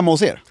det. Hemma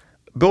hos er?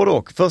 Både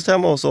och. Först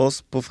hemma hos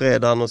oss på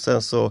fredagen och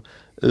sen så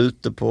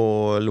ute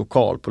på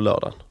lokal på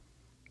lördagen.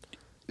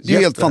 Det är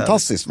helt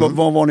fantastiskt.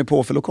 Vad var ni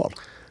på för lokal?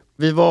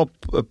 Vi var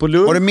på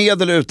lunch. Var det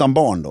med eller utan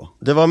barn då?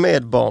 Det var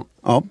med barn.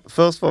 Ja.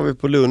 Först var vi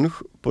på lunch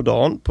på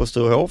dagen på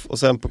Sturehof och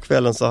sen på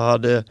kvällen så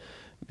hade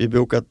vi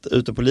bokat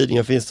ute på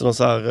Lidingö. Finns det någon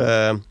så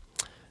här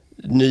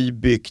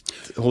nybyggt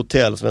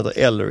hotell som heter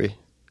Ellery.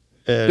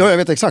 Ja, jag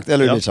vet exakt,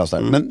 Ellery Beach House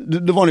där.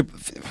 Men då var ni,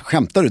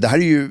 skämtar du? Det här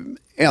är ju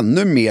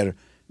ännu mer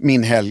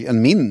min helg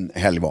än min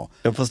helg var.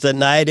 Ja, fast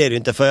nej, det är det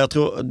inte. För jag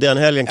tror den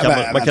helgen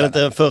kan man kan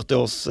inte, en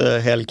 40-års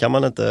helg kan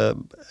man inte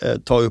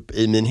ta upp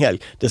i min helg.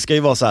 Det ska ju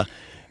vara så här,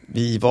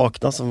 vi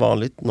vaknar som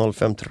vanligt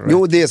 05.30.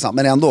 Jo, det är sant,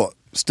 men ändå.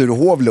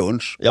 Sturehov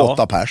lunch,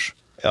 8 pers.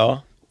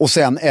 Ja. Och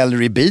sen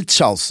Ellery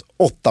Beach House,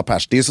 8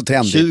 pers. Det är så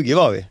trendigt. 20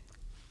 var vi.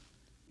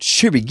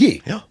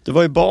 20? Ja, det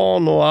var ju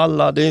barn och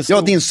alla. Det är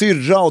Ja, din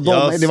syrra och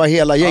det var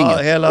hela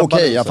gänget. Ja,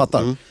 Okej, jag fattar.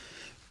 Mm.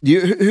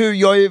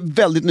 Jag är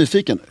väldigt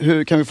nyfiken.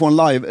 Hur kan vi få en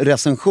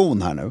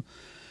live-recension här nu?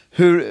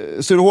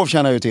 Sturehov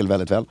känner jag ju till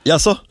väldigt väl.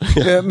 Jaså?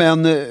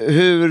 Men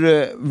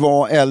hur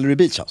var Ellery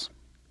Beach House?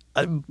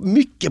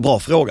 Mycket bra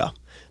fråga.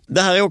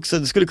 Det här är också,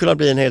 det skulle kunna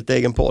bli en helt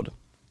egen podd.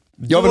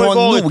 Jag vill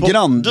ha en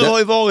noggrann... Du har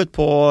ju varit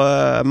på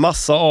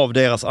massa av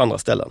deras andra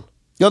ställen.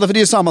 Ja, för det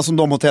är ju samma som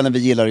de hotellen vi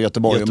gillar i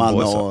Göteborg och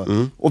Malmö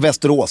och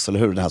Västerås, eller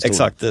hur? Det här stora.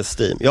 Exakt,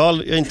 Steam. Jag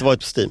har inte varit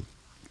på Steam.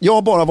 Jag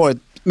har bara varit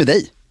med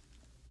dig.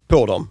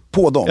 På dem?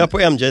 På dem. Ja,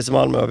 på MJs i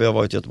Malmö och vi har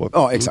varit i Göteborg.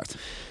 Ja, exakt.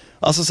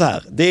 Alltså så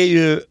här, det är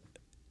ju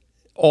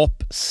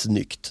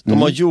apsnyggt.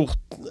 De har gjort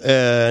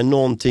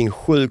någonting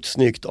sjukt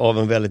snyggt av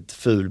en väldigt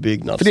ful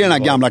byggnad. För det är den här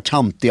gamla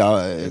kantiga...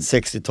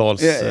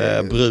 60-tals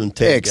brun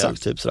tegel,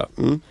 typ sådär.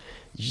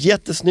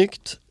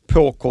 Jättesnyggt,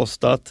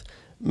 påkostat,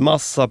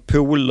 massa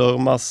pooler,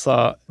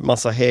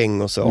 massa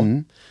häng och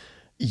så.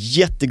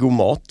 Jättegod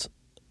mat,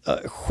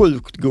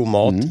 sjukt god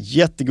mat,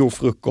 jättegod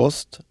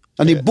frukost.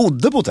 Ja, ni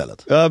bodde på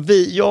hotellet? Ja,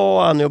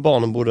 jag, Annie och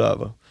barnen bodde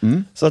över.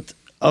 Så att,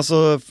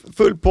 alltså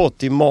full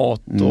pott i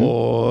mat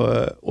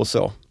och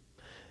så.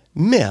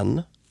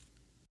 Men,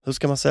 hur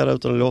ska man säga det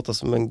utan att låta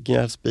som en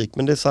gnällspik,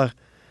 men det är så här,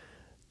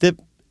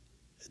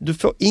 du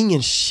får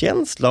ingen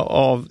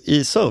känsla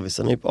i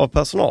servicen av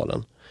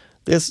personalen.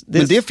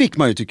 Men det fick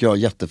man ju, tycker jag,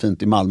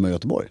 jättefint i Malmö och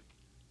Göteborg.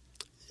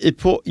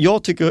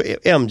 Jag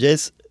tycker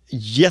MJs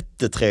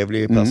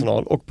jättetrevlig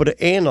personal och på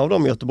det ena av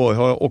dem i Göteborg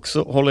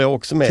håller jag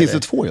också med. Finns det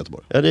 2 i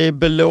Göteborg? Ja, det är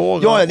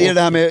Belora. Ja, det är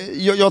det här med,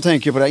 jag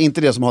tänker på det här,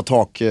 inte det som har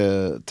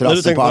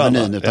takterrassen på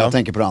Avenyn, utan jag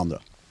tänker på det andra.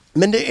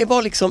 Men det är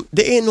bara liksom,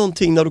 det är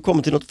någonting när du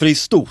kommer till något, för det är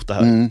stort det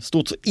här,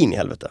 stort så in i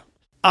helvete.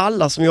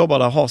 Alla som jobbar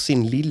där har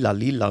sin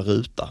lilla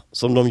ruta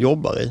som de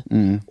jobbar i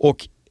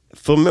och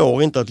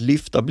förmår inte att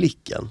lyfta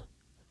blicken.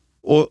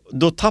 Och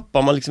då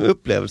tappar man liksom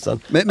upplevelsen.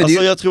 Men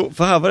alltså jag tror,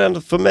 för här var det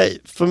ändå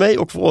för mig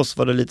och för oss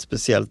var det lite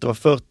speciellt. Det var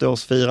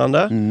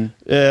 40-årsfirande,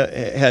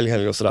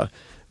 helg och sådär.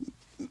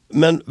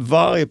 Men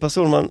varje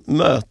person man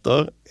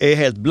möter är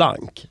helt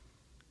blank.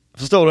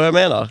 Förstår du vad jag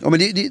menar? Ja, men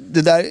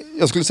det där,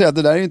 jag skulle säga att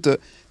det där är inte,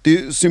 det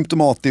är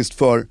symptomatiskt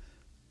för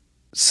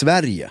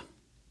Sverige.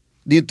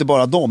 Det är inte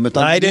bara dem.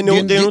 Utan nej, det är nog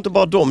inte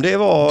bara dem. Det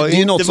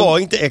var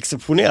inte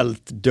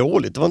exceptionellt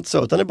dåligt. Det var inte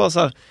så, utan det är bara så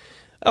här.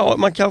 Ja,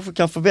 man kanske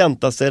kan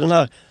förvänta sig den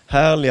här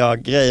härliga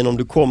grejen om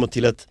du kommer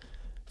till ett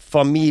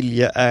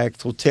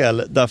familjeägt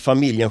hotell där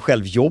familjen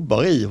själv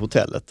jobbar i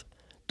hotellet.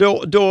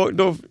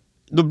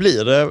 Då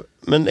blir det,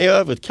 men i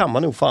övrigt kan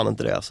man nog fan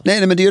inte det alltså.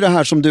 Nej, men det är ju det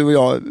här som du och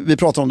jag, vi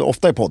pratar om det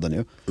ofta i podden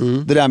ju.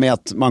 Det där med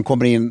att man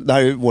kommer in, det här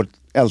är ju vårt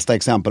äldsta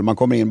exempel, man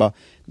kommer in och bara,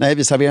 nej,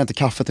 vi serverar inte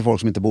kaffe till folk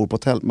som inte bor på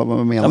hotell. Vad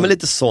menar du? Ja, men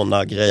lite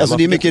sådana grejer. Alltså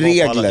det är mycket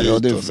regler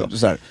och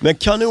så här. Men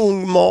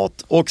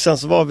kanonmat, och sen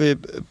så var vi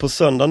på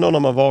söndagen då när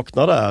man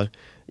vaknar där,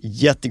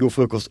 jättegod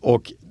frukost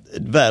och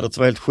vädret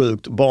var helt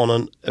sjukt.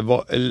 Barnen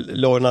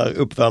låg i den här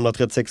uppvärmda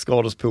 36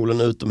 graders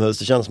poolen utomhus.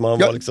 Det känns som man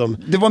var liksom...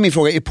 Det var min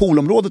fråga, är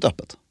poolområdet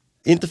öppet?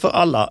 Inte för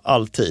alla,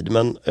 alltid,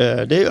 men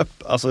det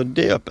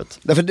är öppet.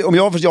 Därför,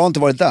 jag har inte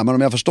varit där, men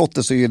om jag har förstått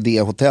det så är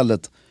det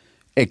hotellet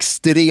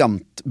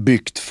extremt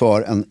byggt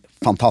för en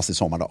fantastisk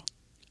sommardag.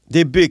 Det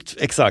är byggt,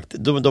 exakt.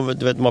 Du vet,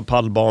 de har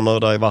pallbanor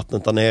där i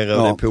vattnet där nere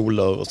och det är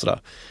pooler och sådär.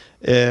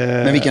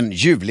 Men vilken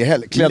ljuvlig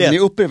helg. Klädde ni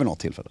upp er vid något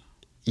tillfälle?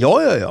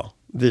 Ja.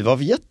 Vi var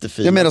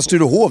jättefina. Jag menar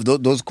Sturehov,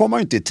 då kommer man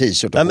ju inte i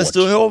t-shirt och nej, men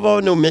Sturehov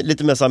var nog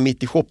lite mer så här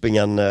mitt i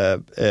shoppingen.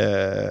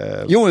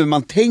 Jo, men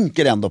man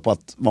tänker ändå på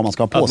vad man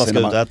ska ha på sig.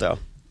 Att man ska äta, ja.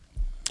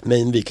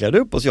 Men vi klädde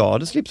upp oss, jag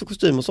hade slips och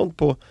kostym och sånt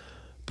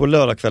på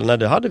lördagskvällen. Nej,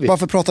 det hade vi.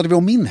 Varför pratade vi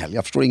om min helg?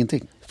 Jag förstår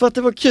ingenting. För att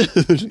det var kul.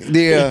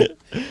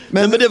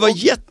 Men det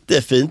var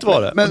jättefint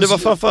var det. Men det var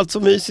framförallt så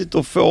mysigt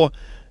att få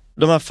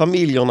de här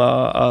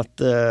familjerna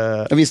att...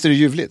 visst är det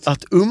ljuvligt.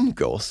 Att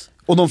umgås.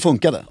 Och de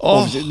funkade.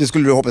 Det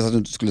skulle du hoppas att du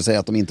inte skulle säga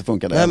att de inte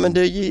funkade. Nej, men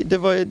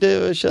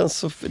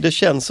det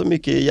känns så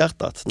mycket i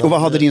hjärtat. Och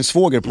vad hade din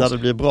svåger på sig? När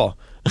det blir bra.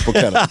 På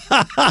kvällen.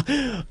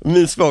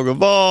 Min svåger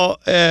var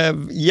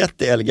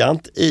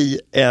jätteelegant i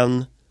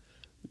en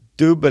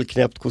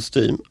dubbelknäppt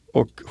kostym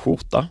och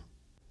skjorta.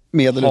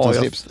 Med eller utan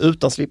slips?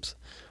 Utan slips.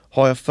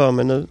 Har jag för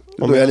mig nu.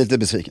 Då är jag lite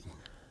besviken.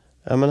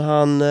 Ja, men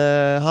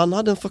han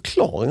hade en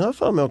förklaring här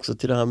för mig också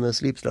till det här med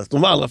slipslösa.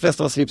 De allra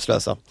flesta var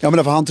slipslösa. Ja, men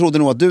därför han trodde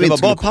nog att du inte skulle...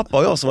 Det var bara pappa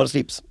och jag som hade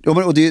slips. Ja,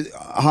 men och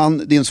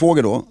din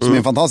svåger då, som är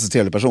en fantastiskt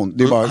trevlig person.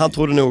 Det är bara han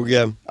trodde nog...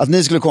 att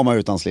ni skulle komma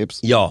utan slips.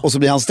 Ja. Och så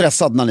blir han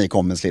stressad när ni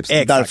kom med slips.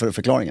 Exakt. Därför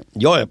förklaringen.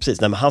 Ja,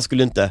 precis. Nej, men han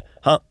skulle inte...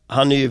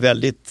 Han är ju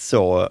väldigt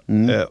så...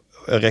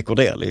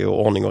 rekorderlig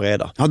och ordning och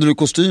reda. Hade du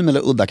kostym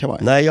eller udda kavaj?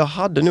 Nej, jag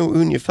hade nog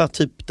ungefär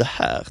typ det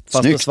här.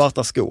 Fast med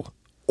svarta skor.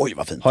 Oj,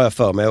 vad fint. Har jag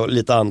för mig, och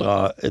lite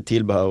andra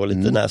tillbehör och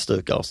lite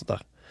näsdukar och sånt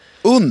där.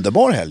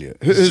 Underbar helg ju.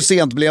 Hur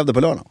sent blev det på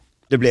lördag?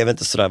 Det blev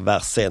inte sådär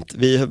värst sent.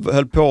 Vi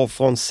höll på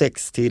från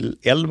 6 till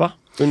 11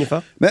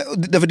 ungefär. Men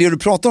därför det du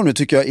pratar om nu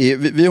tycker jag är,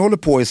 vi håller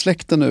på i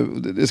släkten nu,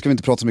 det ska vi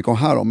inte prata så mycket om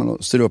här om, men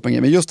att styra upp en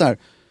grej. Men just det här,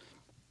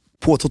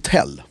 på ett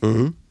hotell,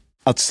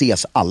 att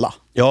ses alla.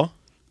 Ja.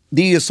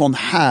 Det är ju sån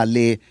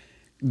härlig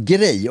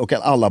grej och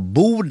att alla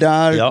bor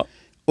där. Ja.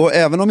 Och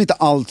även om inte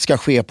allt ska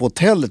ske på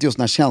hotellet, just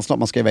den här känslan att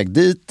man ska iväg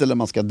dit eller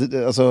man ska,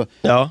 alltså,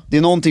 det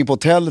är någonting på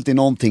hotellet, det är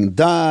någonting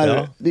där.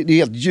 Ja. Det är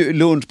helt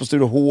lunch på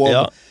Sturehof.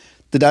 Ja.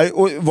 Det där,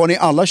 och var ni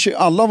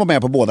alla var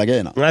med på båda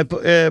grejerna? Nej,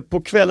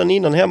 på kvällen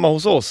innan hemma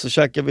hos oss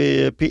så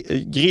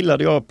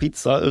grillade jag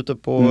pizza ute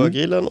på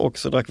grillen och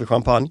så drack vi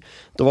champagne.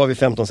 Då var vi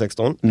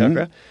 15-16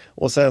 kanske.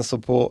 Och sen så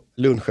på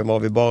lunchen var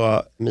vi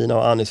bara mina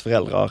och Annis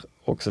föräldrar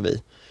och så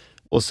vi.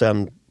 Och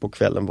sen på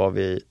kvällen var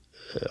vi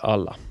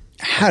alla.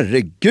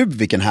 Herregud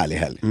vilken härlig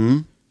helg.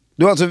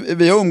 Du, alltså,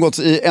 vi har umgåtts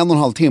i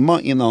 1,5 timme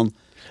innan.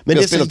 Men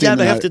det är så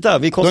jävla häftigt där.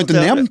 Du har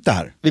inte nämnt det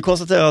här. Vi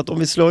konstaterar att om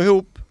vi slår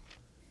ihop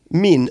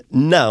min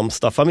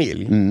närmsta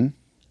familj,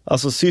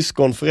 alltså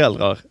syskon,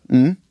 föräldrar,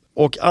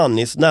 och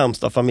Annis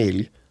närmsta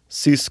familj,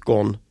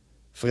 syskon,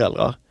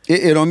 föräldrar.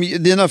 Är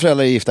dina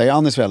föräldrar gifta? Är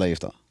Annis föräldrar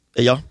gifta?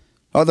 Ja.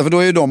 Ja, för då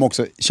är ju de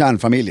också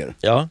kärnfamiljer.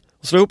 Ja.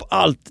 Och slå ihop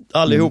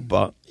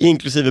allihopa,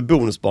 inklusive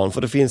bonusbarn,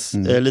 för det finns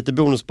lite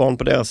bonusbarn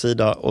på deras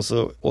sida och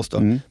så oss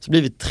då. Så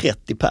blir vi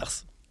 30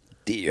 pers.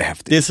 Det är ju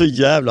häftigt. Det är så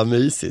jävla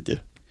mysigt ju.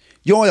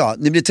 Ja,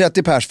 det blir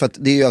 30 pers för att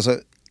det är ju alltså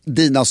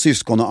dina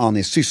syskon och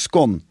Annis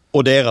syskon.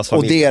 Och deras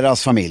familj. Och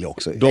deras familj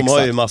också. De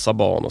har ju massa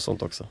barn och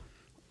sånt också.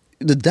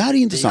 Det där är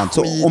intressant.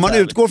 Det är så om man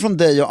utgår från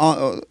dig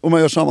och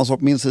man gör samma sak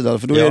på min sida,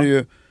 för då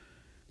är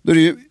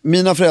det ju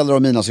mina föräldrar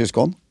och mina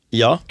syskon.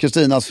 Ja.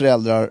 Kristinas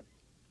föräldrar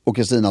och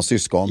Kristinas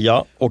syskon.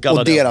 Ja. Och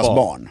alla deras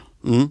barn.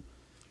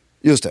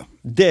 Just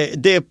det.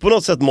 Det på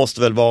något sätt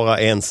måste väl vara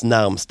ens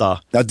närmsta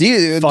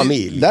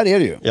familj. Där är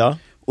det ju. Ja.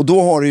 Och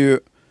då har du ju,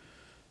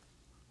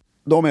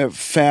 de är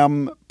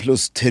 5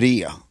 plus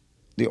 3,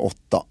 det är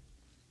 8.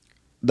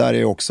 Där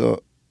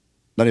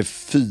är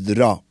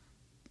 4.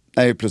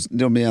 Nej, plus,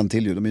 de är en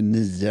till ju, de är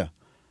 9.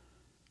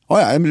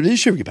 Ja, men det blir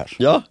 20 pers.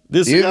 Ja, det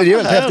är så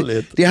jävla härligt.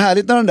 Häftigt. Det är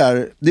härligt när den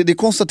där, det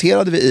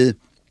konstaterade vi i.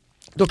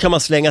 Då kan man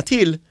slänga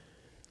till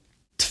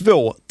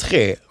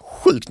 2-3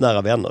 sjukt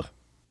nära vänner.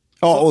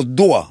 Ja, och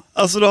då.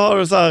 Alltså då har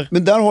du så här.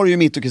 Men där har du ju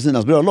mitt och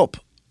Kristinas bröllop.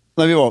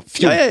 När vi var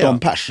 14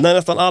 pers. När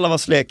nästan alla var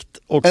släkt.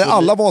 Eller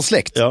alla var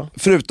släkt. Ja.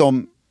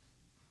 Förutom,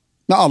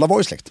 när alla var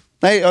ju släkt.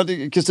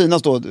 Nej,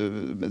 Kristinas då,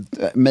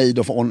 maid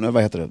of honor,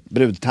 vad heter det?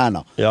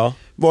 Brudtärna. Ja.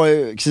 Var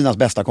ju Kristinas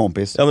bästa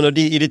kompis. Ja, men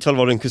i ditt fall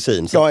var det en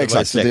kusin. Så ja,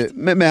 exakt.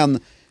 Men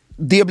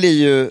det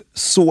blir ju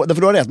så,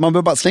 därför du har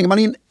rätt, slänger man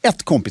in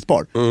ett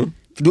kompispar,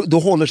 för då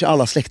håller sig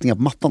alla släktingar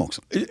på mattan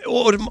också.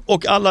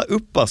 Och alla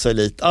uppar sig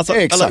lite. Alltså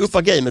alla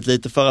uppar gamet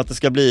lite för att det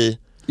ska bli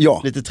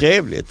lite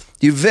trevligt.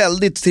 Det är ju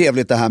väldigt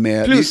trevligt det här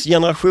med. Plus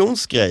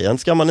generationsgrejen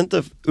ska man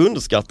inte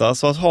underskatta.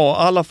 Så att ha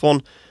alla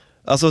från,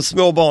 alltså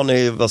små barn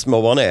är vad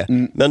små barn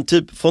är. Men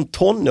typ från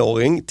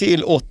tonåring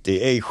till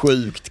 80 är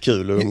sjukt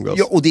kul att umgås.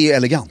 Ja, och det är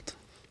elegant.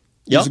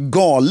 Det är så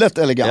galet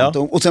elegant.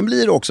 Ja. Och sen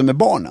blir det också med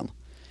barnen.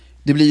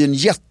 Det blir ju en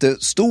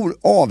jättestor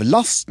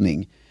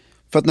avlastning.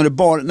 För att när det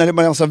bara är en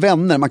massa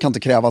vänner, man kan inte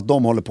kräva att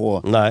de håller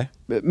på. Nej.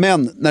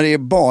 Men när det är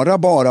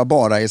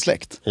bara är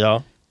släkt.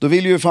 Ja. Då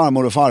vill ju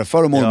farmor och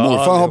farfar och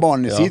morfar ha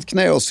barn i sitt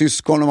knä och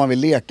syskon och man vill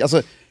leka.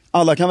 Alltså,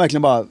 alla kan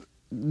verkligen bara,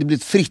 det blir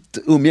ett fritt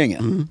umgänge.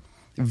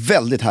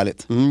 Väldigt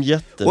härligt.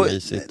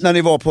 Jättemysigt. Och när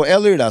ni var på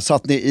Ellery där,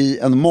 satt ni i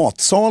en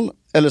matsal?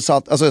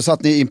 Eller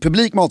satt ni i en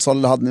publik matsal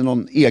eller hade ni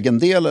någon egen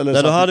del? Eller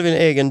nej, då hade vi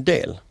en egen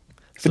del.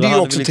 För det är ju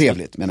också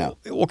trevligt, menar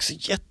jag. Också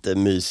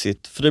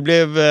jättemysigt. För det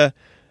blev,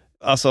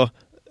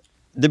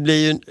 det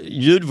blir ju,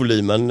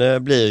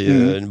 ljudvolymen blir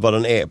ju vad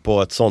den är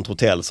på ett sånt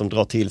hotell som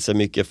drar till sig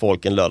mycket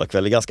folk en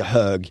lördagkväll. Det är ganska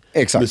hög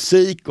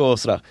musik och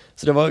sådär.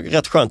 Så det var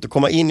rätt skönt att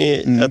komma in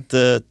i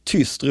ett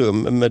tyst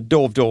rum med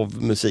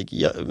dov musik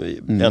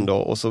ändå.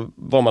 Och så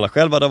var man där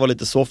själva, där var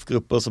lite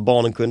soffgrupper så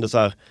barnen kunde så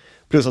här.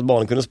 Plus att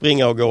barnen kunde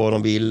springa och gå och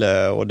de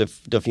ville. Och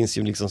det finns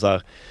ju liksom så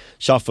här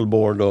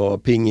shuffleboard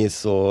och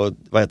pingis och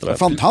vad heter det?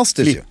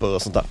 Fantastiskt. Flipper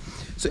och sånt där.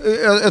 Så,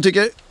 jag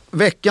tycker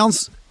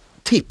veckans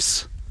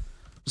tips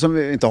som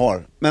vi inte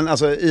har, men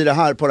alltså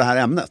på det här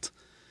ämnet.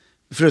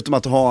 Förutom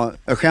att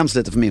jag skäms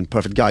lite för min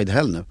Perfect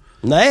Guide-helg nu.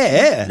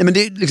 Nej, men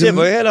det, liksom, det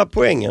var ju hela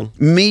poängen.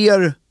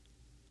 Mer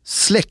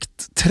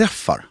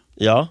släktträffar.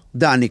 Ja.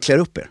 Där ni klär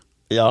upp er.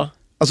 Ja.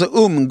 Alltså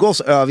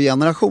umgås över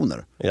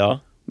generationer. Ja.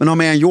 Men ha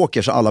med en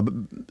joker så alla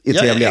är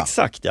trevliga. Ja,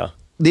 exakt, ja.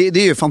 Det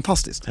är ju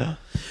fantastiskt. Ja.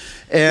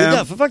 Det är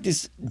därför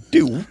faktiskt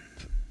dop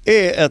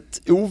är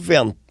ett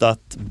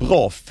oväntat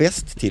bra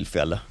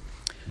festtillfälle.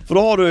 För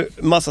då har du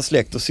massa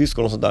släkt och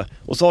syskon och sånt där.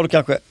 Och så har du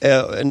kanske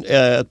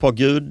ett par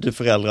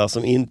gudföräldrar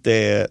som inte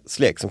är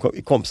släkt, som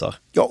är kompisar.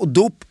 Ja, och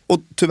dop och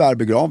tyvärr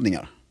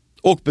begravningar.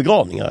 Och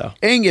begravningar,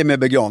 ja. En grej med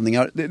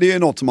begravningar, det är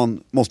något som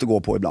man måste gå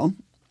på ibland.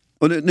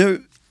 Och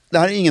nu, det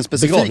här är ingen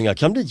specifik. Begravningar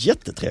kan bli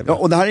jättetrevliga. Ja,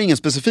 och det här är ingen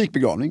specifik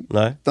begravning.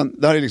 Nej.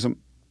 Det här är liksom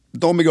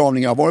de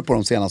begravningar jag har varit på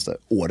de senaste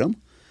åren.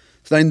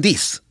 Så det här är en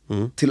diss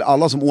till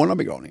alla som ordnar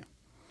begravningar.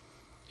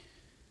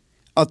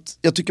 att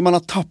jag tycker man har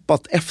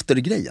tappat efter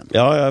grejen.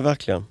 Ja,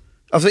 verkligen.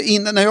 Alltså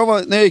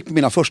när jag gick på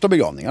mina första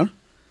begravningar,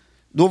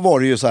 då var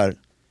det ju så här,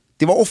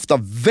 det var ofta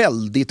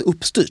väldigt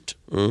uppstyrt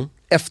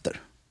efter.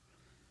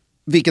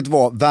 Vilket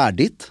var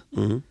värdigt.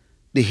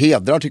 Det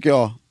hedrar, tycker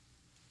jag,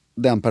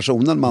 den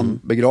personen man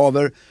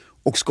begraver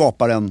och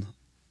skapar en.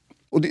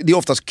 Och det är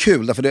oftast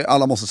kul, därför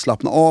alla måste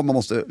slappna av, man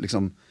måste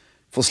liksom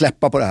få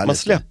släppa på det här. Man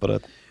släpper det.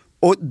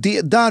 Och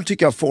där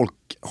tycker jag folk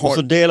har... Och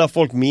så delar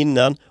folk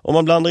minnen. Om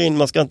man blandar in,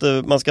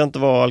 man ska inte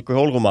vara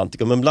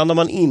alkoholromantiker, men blandar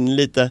man in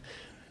lite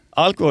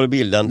alkohol i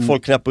bilden,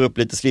 folk knäpper upp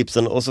lite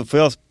slipsen och så får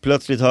jag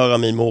plötsligt höra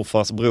min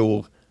morfars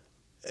bror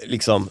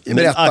liksom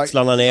med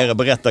axlarna nere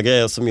berätta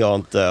grejer som jag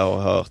inte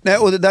har hört. Nej,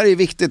 och det där är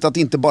viktigt, att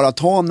inte bara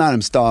ta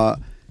närmsta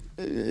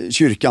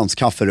kyrkans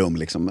kafferum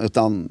liksom,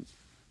 utan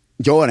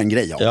gör en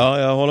grej av. Ja,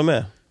 jag håller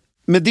med.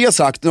 Med det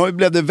sagt, nu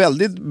blev det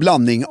väldigt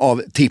blandning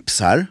av tips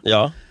här.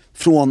 Ja.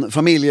 Från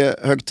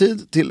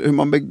familjehögtid till hur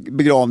man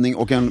begravning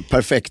och en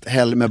perfekt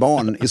helg med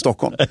barn i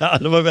Stockholm. Ja,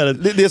 det var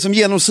väldigt... det som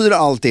genomsyrar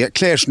allt det,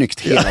 klär snyggt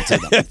hela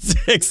tiden.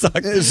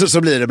 Exakt.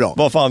 Så blir det bra.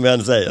 Vad fan vi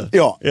än säger.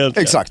 Ja,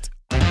 exakt.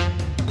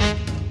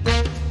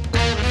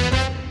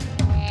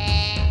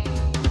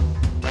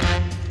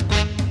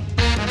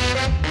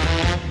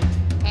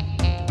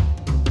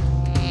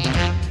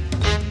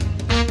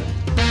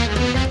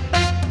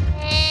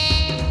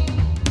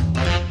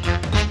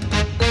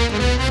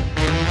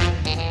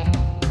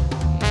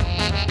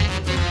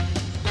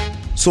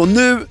 Så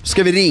nu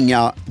ska vi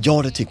ringa...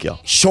 Ja, det tycker jag.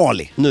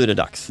 Charlie. Nu är det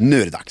dags.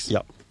 Nu är det dags.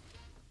 Ja.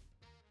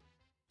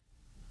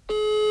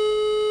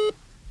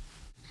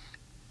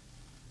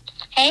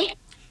 Hej.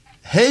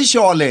 Hej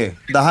Charlie.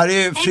 Det här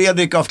är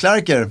Fredrik af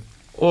Klerker.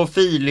 Och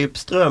Filip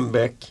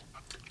Strömbäck.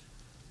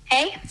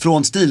 Hej.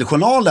 Från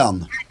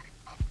Stiljournalen.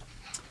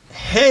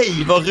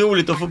 Hej, vad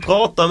roligt att få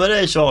prata med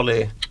dig,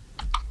 Charlie.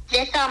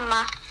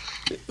 Detsamma.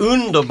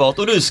 Underbart.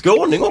 Och du är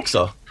skåning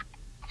också.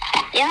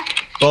 Ja.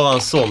 Bara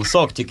en sån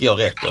sak tycker jag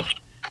räcker.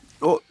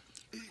 Och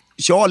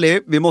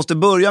Charlie, vi måste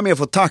börja med att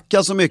få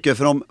tacka så mycket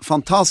för de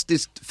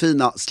fantastiskt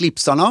fina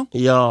slipsarna.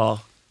 Ja.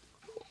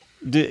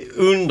 Det är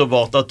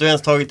underbart att du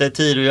ens tagit dig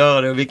tid att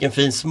göra det och vilken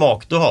fin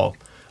smak du har.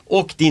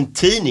 Och din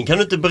tidning. Kan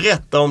du inte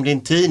berätta om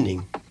din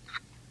tidning?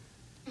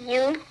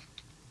 Jo.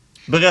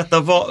 Berätta,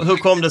 hur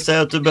kom det sig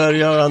att du började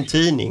göra en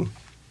tidning?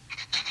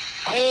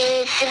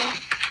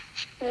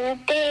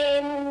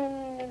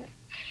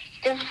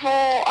 Det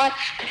var att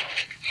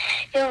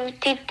jag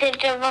tyckte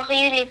det var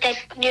roligt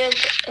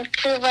att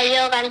prova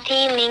göra en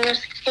tidning och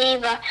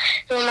skriva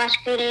hur man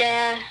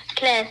skulle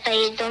klä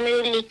sig i de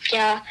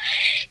olika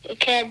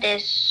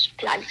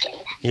klädesplaggen.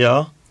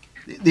 Ja.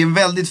 Det är en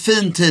väldigt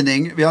fin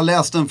tidning. Vi har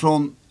läst den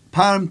från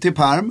perm till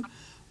perm.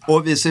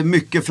 Och vi ser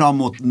mycket fram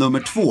emot nummer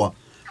 2.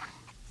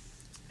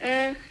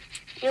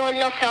 Jag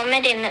håller på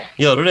med det nu.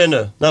 Gör du det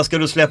nu? När ska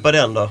du släppa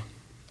den då?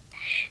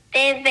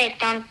 Det vet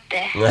jag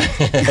inte.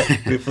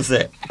 Vi får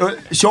se.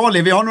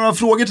 Charlie, vi har några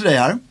frågor till dig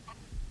här.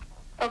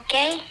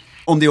 Okej?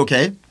 Om det är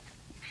okej?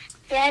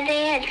 Ja, det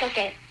är helt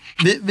okej.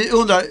 Vi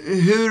undrar,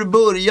 hur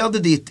började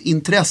ditt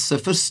intresse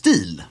för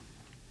stil?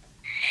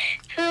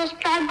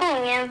 Första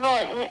gången var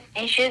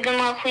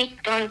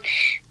 2017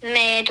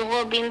 med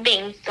Robin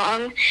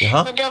Bengtsson.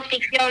 Jaha. Och då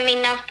fick jag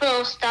mina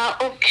första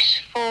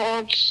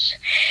Oxfords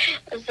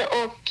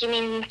och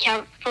min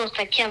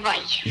första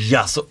kavaj.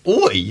 Ja, så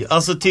oj!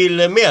 Alltså till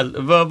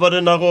var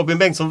det när Robin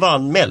Bengtsson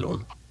vann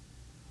Mellon?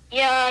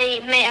 Ja,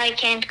 med I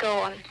Can't Go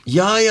On.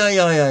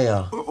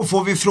 Ja. Och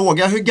får vi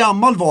fråga, hur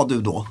gammal var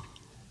du då?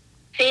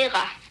 4.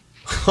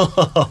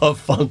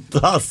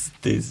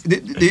 Fantastiskt.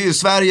 Det är ju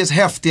Sveriges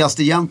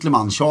häftigaste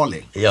gentleman,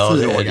 Charlie. Ja,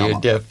 4 det år är det ju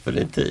gammal.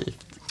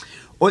 definitivt.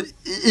 Och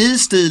i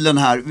stilen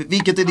här,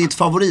 vilket är ditt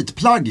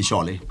favoritplagg,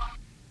 Charlie?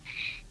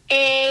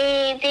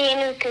 Det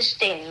är nog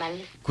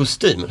kostymen.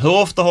 Kostymen? Hur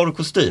ofta har du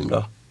kostym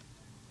då?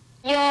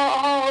 Jag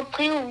har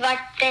provat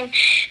den,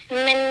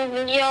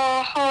 men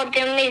jag har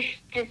den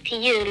mest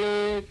till jul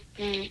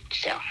och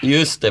så.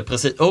 Just det,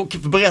 precis. Och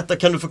berätta,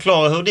 kan du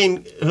förklara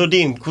hur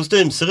din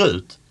kostym ser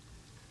ut?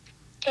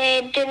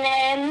 Den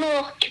är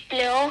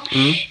mörkblå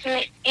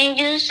med en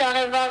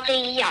ljusare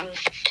variant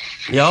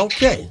Ja,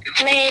 okej.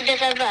 med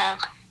revär.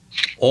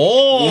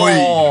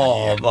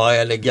 Åh, vad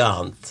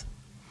elegant.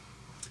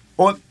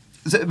 Och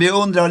vi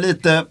undrar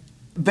lite,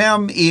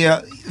 vem är,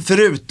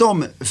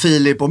 förutom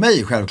Filip och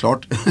mig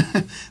självklart,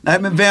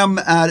 nej men vem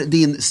är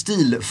din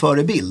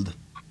stilförebild?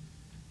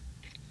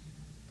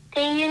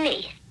 Det är ju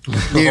ni.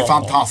 Det är ju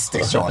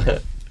fantastiskt, Charlie.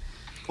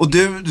 Och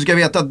du ska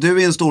veta att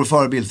du är en stor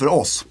förebild för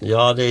oss.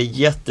 Ja, det är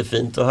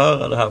jättefint att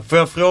höra det här. Får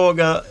jag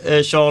fråga,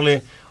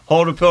 Charlie,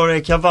 har du på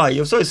dig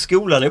kavaj och så i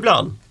skolan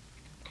ibland?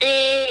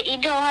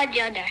 Idag hade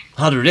jag det.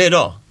 Hade du det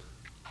idag?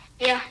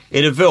 Ja.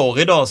 Är det vår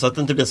idag så att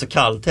det inte blir så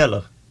kallt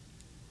heller?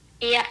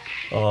 Ja.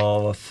 Ja,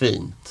 vad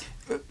fint.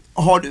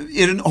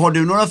 Har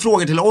du några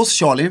frågor till oss,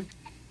 Charlie?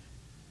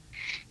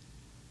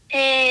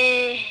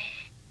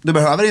 Du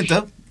behöver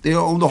inte. Det är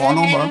om du har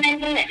någon bara.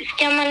 Men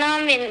ska man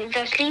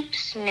använda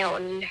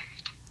slipsnål?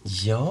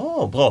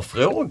 Ja, bra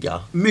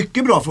fråga.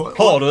 Mycket bra fråga.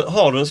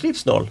 Har du en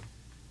slipsnål?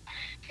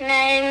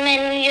 Nej,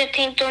 men jag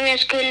tänkte om jag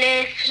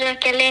skulle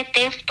försöka leta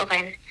efter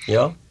en.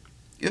 Ja.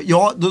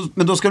 Ja,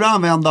 men då ska du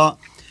använda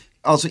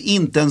alltså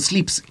inte en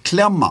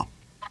slipsklämma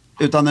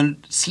utan en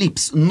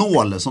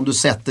slipsnål som du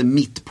sätter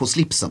mitt på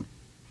slipsen.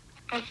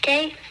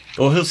 Okej.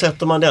 Och hur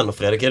sätter man den då,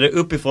 Fredrik? Är det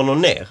uppifrån och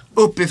ner?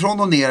 Uppifrån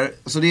och ner,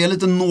 så det är en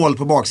liten nål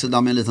på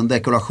baksidan med en liten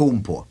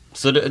dekoration på.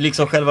 Så det,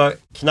 liksom själva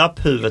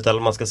knapphuvudet, eller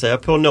vad man ska säga,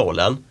 på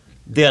nålen,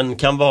 den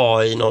kan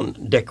vara i någon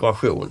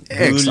dekoration.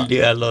 Guldig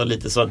eller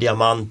lite så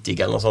diamantig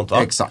eller något sånt,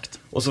 va? Exakt.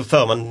 Och så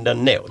för man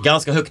den ner,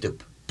 ganska högt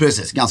upp.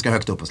 Precis, ganska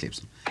högt upp på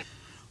slipsen.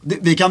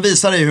 Vi kan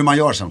visa dig hur man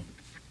gör sen.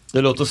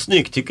 Det låter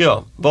snyggt tycker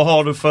jag. Vad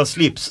har du för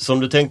slips som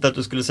du tänkte att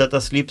du skulle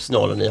sätta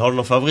slipsnålen i? Har du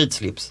någon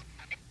favoritslips?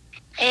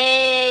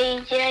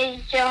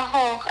 Jag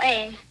har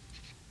en.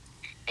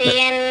 Det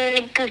är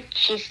en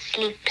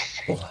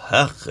Gucci-slips. Åh,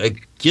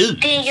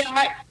 herregud!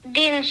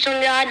 Den som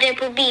jag hade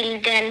på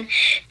bilden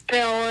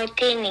på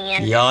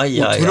tidningen. Ja.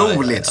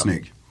 Otroligt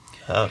snygg.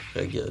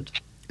 Herregud.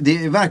 Det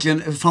är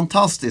verkligen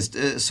fantastiskt.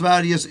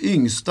 Sveriges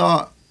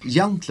yngsta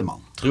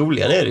gentleman.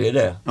 Troligen är det ju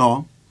det.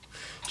 Ja.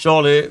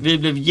 Charlie, vi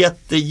blev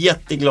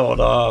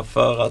jätteglada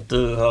för att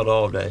du hörde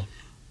av dig.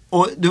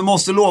 Och du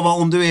måste lova,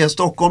 om du är i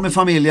Stockholm med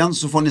familjen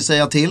så får ni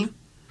säga till.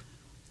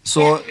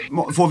 Så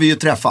får vi ju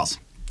träffas.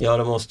 Ja,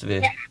 det måste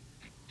vi.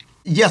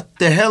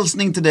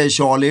 Jättehälsning till dig,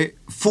 Charlie.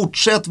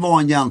 Fortsätt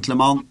vara en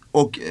gentleman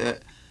och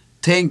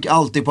tänk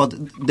alltid på att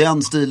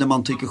den stilen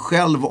man tycker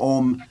själv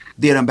om,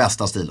 det är den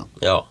bästa stilen.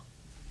 Ja.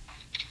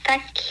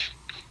 Tack.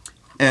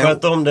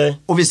 Sköt om dig.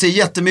 Och vi ser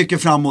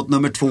jättemycket fram emot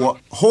nummer 2.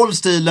 Håll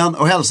stilen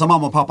och hälsa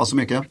mamma och pappa så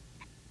mycket.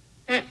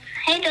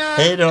 Hej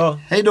då. Hej då.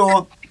 Hej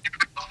då.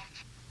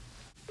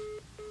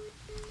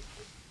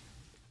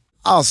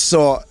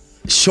 Alltså,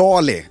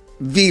 Charlie,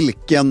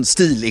 vilken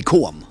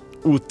stilikon.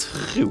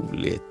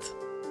 Otroligt.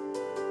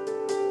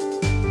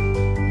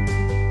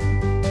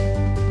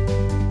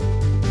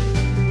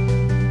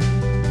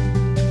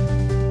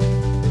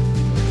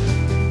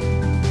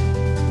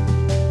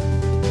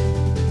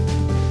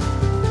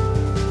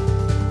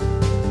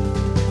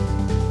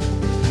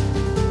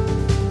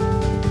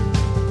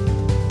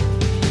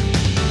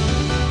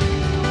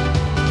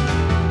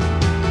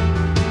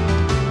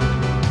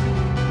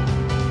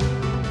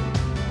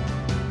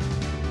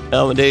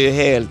 Ja, men det är ju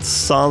helt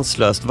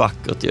sanslöst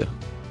vackert ju.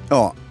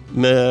 Ja.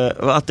 Med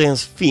att det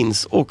ens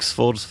finns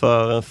Oxfords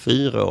för en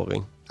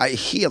 4-åring. Nej,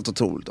 helt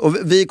otroligt. Och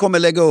vi kommer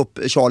lägga upp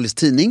Charlies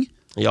tidning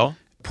Ja.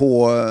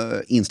 på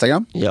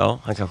Instagram. Ja,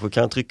 han kanske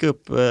kan trycka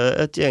upp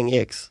ett gäng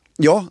ex.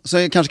 Ja, så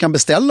jag kanske kan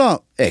beställa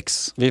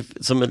ex.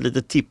 Som ett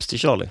litet tips till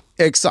Charlie.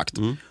 Exakt.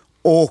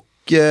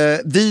 Och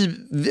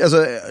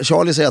alltså,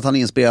 Charlie säger att han är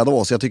inspirerad av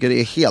oss. Jag tycker det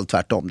är helt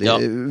tvärtom. Det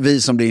är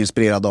vi som blir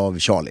inspirerade av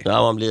Charlie.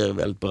 Ja, man blir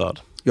väldigt berörd.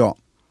 Ja.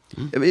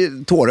 Jag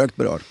är tårögt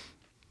berörd.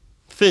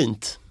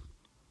 Fint.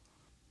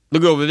 Då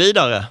går vi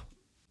vidare.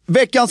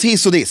 Veckans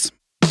hiss och diss.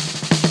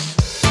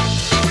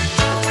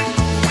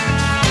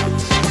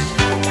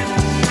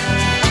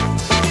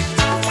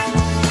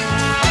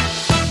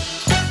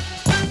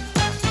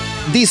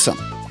 Dissen.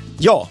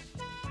 Ja,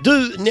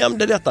 du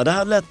nämnde detta. Det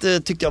här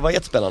lät, tyckte jag var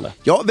jättespännande.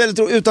 Ja, väldigt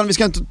roligt. Utan vi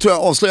ska inte, tror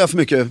jag, avslöja för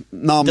mycket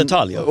namn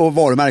Detaljer. Och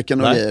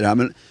varumärken och grejer här.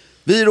 Men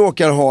vi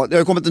råkar ha, det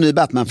har kommit en ny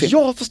Batman-film.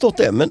 Jag har förstått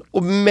det, men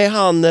och med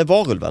han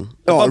varulven.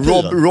 Ja,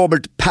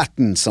 Robert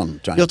Pattinson.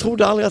 Jag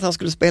trodde aldrig att han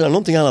skulle spela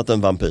någonting annat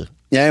än vampyr.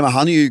 Nej, men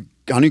han är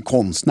ju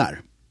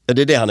konstnär. Ja,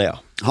 det är det han är.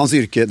 Hans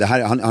yrke, det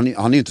här, han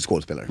är ju inte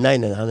skådespelare.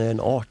 Nej, han är en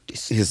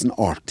artist. He's an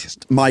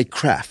artist. My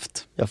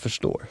craft. Jag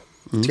förstår.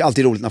 Det är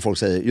alltid roligt när folk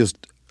säger just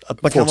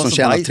Att man folk kan som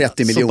tjänar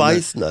 30 miljoner. Så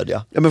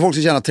bajsnödiga. Ja, men folk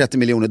som tjänar 30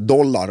 miljoner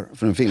dollar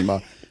för en film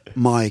bara,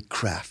 My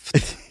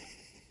craft.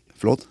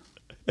 Förlåt?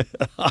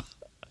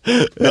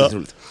 Väldigt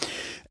roligt.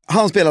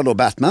 Han spelar då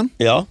Batman.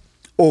 Ja.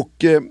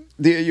 Och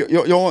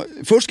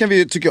först kan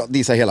vi, tycker jag,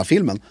 dissa hela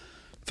filmen.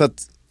 För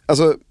att,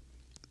 alltså,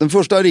 den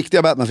första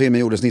riktiga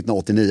Batman-filmen gjordes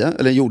 1989.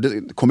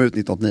 Eller kom ut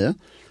 1989.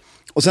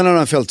 Och sen har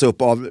den följts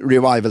upp av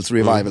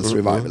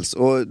revivals.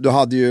 Och du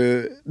hade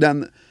ju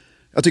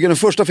jag tycker den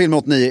första filmen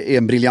 89 är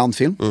en briljant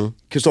film.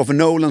 Christopher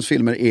Nolans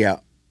filmer är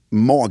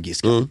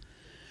magiska.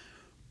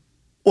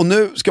 Och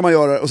nu ska man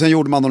göra, och sen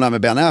gjorde man de där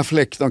med Ben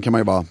Affleck, de kan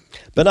man ju bara...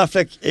 Ben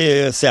Affleck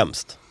är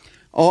sämst.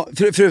 Ja,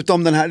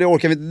 förutom den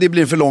här, det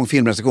blir en för lång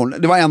filmrecension.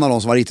 Det var en av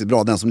dem som var riktigt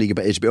bra, den som ligger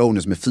på HBO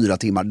nu som är 4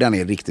 timmar, den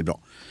är riktigt bra.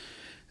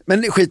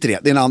 Men skit i det,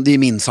 det är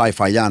min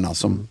sci-fi-hjärna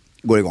som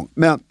går igång.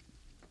 Men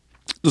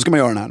då ska man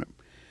göra den här nu.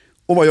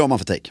 Och vad gör man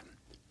för take?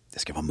 Det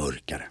ska vara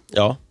mörkare.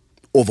 Ja.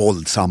 Och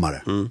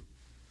våldsammare.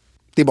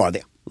 Det är bara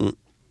det.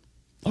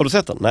 Har du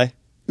sett den? Nej.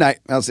 Nej,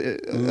 jag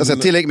har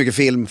sett tillräckligt mycket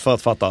film. För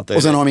att fatta att det är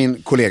och sen det. har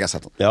min kollega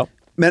sett den. Ja.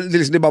 Men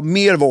det är bara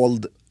mer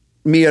våld,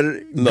 mer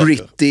mörker.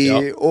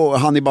 gritty och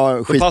han är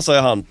bara skit. Då passar ju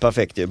han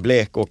perfekt ju,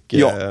 blek och...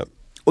 Ja.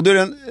 Och det är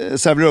en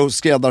Savile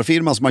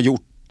skräddarfirma som har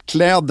gjort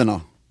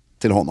kläderna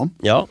till honom.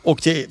 Ja,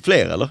 och till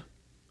fler eller?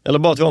 Eller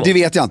bara till honom? Det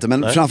vet jag inte,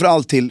 men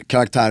framförallt till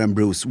karaktären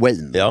Bruce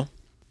Wayne. Ja.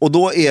 Och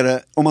då är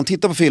det, om man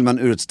tittar på filmen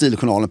ur ett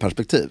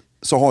Stiljournalen-perspektiv,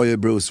 så har ju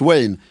Bruce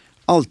Wayne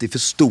alltid för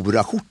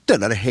stora skjortor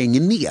där det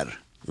hänger ner.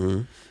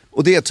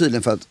 Och det är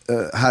tydligen för att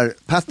herr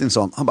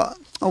Pattinson, han bara,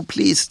 oh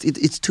please,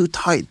 it's too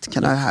tight,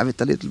 can I have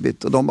it a little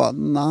bit? Och de bara,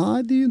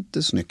 nej det är ju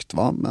inte snyggt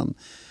va, men...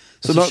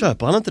 Så då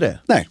köper han inte det?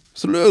 Nej,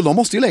 så de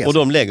måste ju lägga sig. Och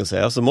de lägger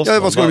sig, alltså måste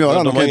vad ska de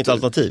göra? De har inget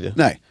alternativ.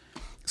 Nej,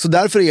 så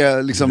därför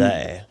är liksom...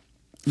 Nej,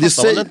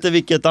 fattar man inte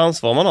vilket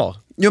ansvar man har?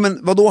 Jo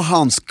men vadå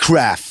hans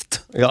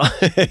craft? Ja,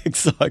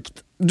 exakt.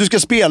 Du ska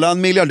spela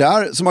en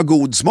miljardär som har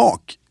god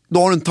smak. Då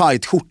har du en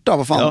tight skjorta,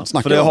 vad fan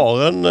snackar du om?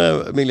 För det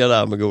har en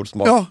miljardär med god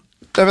smak. Ja,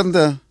 jag vet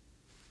inte.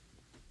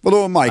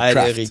 Vadå Minecraft?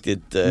 Nej, det är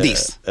riktigt...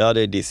 diss. Ja,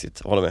 det är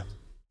dissigt, håller med.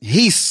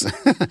 Hiss,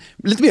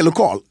 lite mer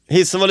lokal.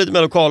 Hissen var lite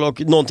mer lokal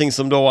och någonting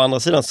som då å andra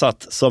sidan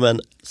satt som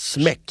en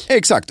smäck.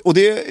 Exakt, och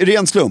det är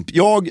ren slump.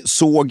 Jag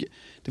såg,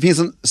 det finns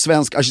en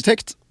svensk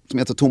arkitekt som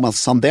heter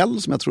Thomas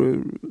Sandell som jag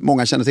tror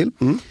många känner till.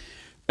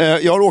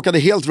 Jag råkade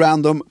helt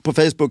random på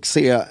Facebook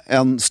se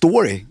en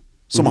story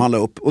som han la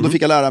upp och då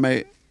fick jag lära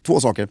mig 2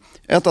 saker.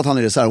 Ett, att han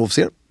är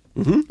reservofficer,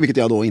 vilket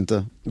jag då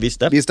inte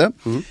visste.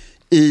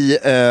 I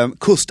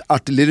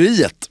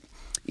kustartilleriet,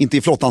 inte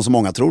i flottan som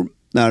många tror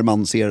när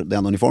man ser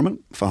den uniformen,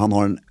 för han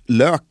har en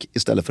lök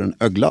istället för en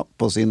ögla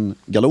på sin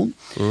galon.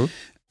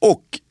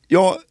 Och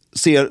jag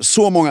ser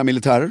så många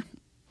militärer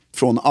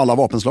från alla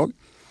vapenslag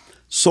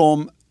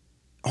som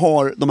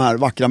har de här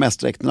vackra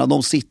mästdräkterna.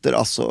 De sitter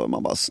alltså,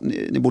 man bara,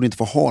 ni borde inte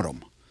få ha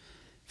dem.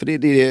 För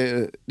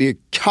det är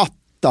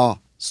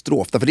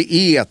katastrof, för det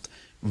är ett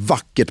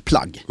vackert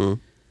plagg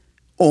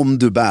om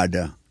du bär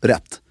det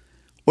rätt.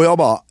 Och jag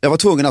var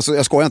tvungen, alltså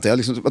jag skojar inte,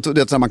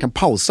 det är man kan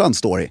pausa en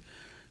story.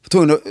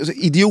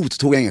 Idiot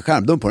tog jag ingen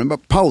skärmdump på den.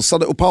 Jag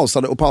pausade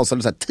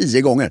så här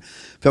 10 gånger.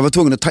 För jag var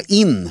tvungen att ta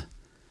in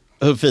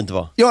hur fint det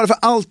var. Ja, för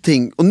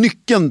allting. Och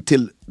nyckeln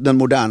till den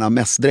moderna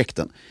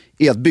mässdräkten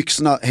är att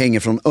byxorna hänger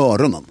från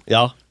öronen.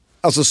 Ja.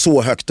 Alltså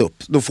så högt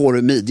upp. Då får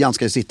du midjan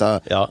ska ju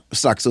sitta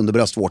strax under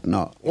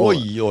bröstvårtorna.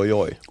 Oj.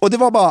 Och det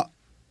var bara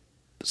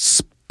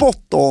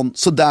spot on,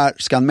 så där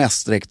ska en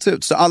mässdräkt se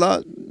ut. Så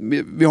alla,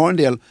 vi har en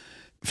del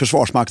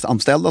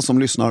försvarsmaktsanställda som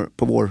lyssnar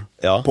på vår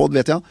podd,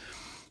 vet jag.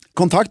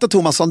 Kontakta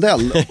Thomas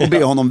Sandell och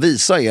be honom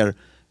visa er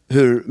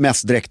hur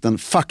mässdräkten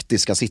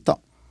faktiskt ska sitta.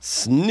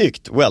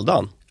 Snyggt, well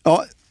done.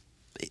 Ja,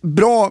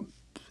 bra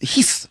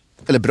hiss,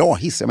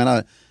 jag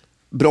menar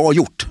bra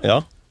gjort.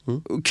 Ja.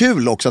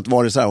 Kul också att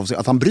vara så här,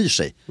 att han bryr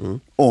sig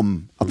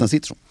om att den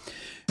sitter så.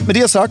 Med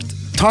det sagt,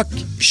 tack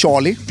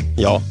Charlie.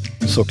 Ja,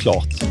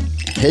 såklart.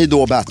 Hej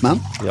då Batman.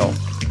 Ja.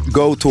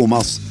 Go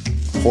Thomas,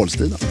 håll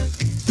stilen.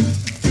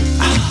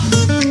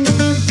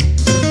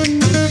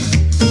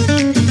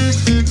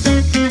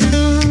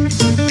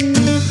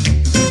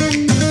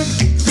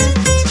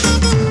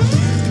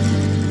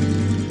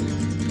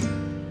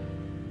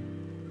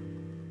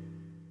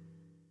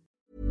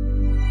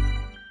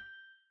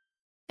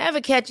 Ever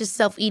catch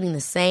yourself eating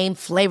the same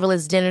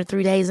flavorless dinner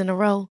 3 days in a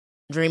row?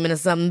 Dreaming of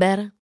something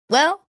better?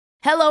 Well,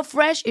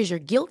 HelloFresh is your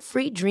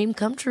guilt-free dream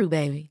come true,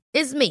 baby.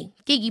 It's me,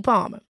 Keke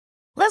Palmer.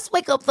 Let's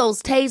wake up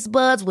those taste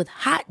buds with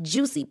hot,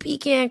 juicy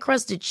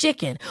pecan-crusted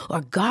chicken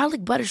or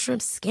garlic butter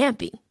shrimp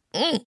scampi.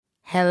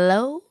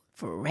 Hello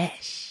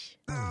Fresh.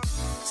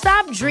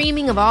 Stop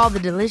dreaming of all the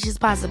delicious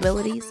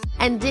possibilities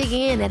and dig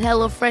in at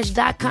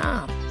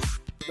HelloFresh.com.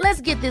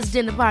 Let's get this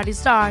dinner party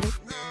started.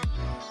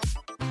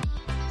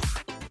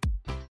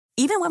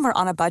 Even when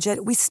we're on a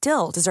budget, we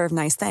still deserve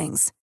nice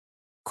things.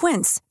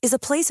 Quince is a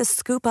place to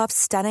scoop up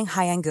stunning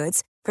high-end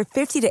goods for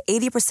 50 to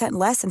 80%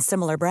 less than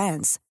similar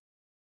brands.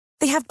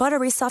 They have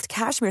buttery soft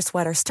cashmere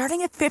sweaters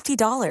starting at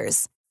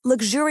 $50,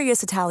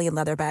 luxurious Italian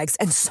leather bags,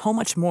 and so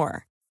much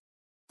more.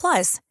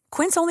 Plus,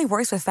 Quince only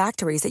works with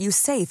factories that use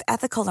safe,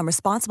 ethical, and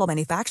responsible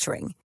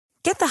manufacturing.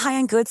 Get the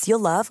high-end goods you'll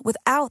love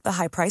without the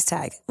high price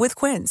tag with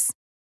Quince.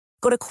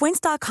 Go to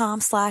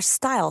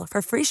quince.com/style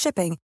for free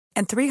shipping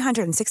and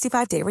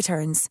 365-day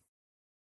returns.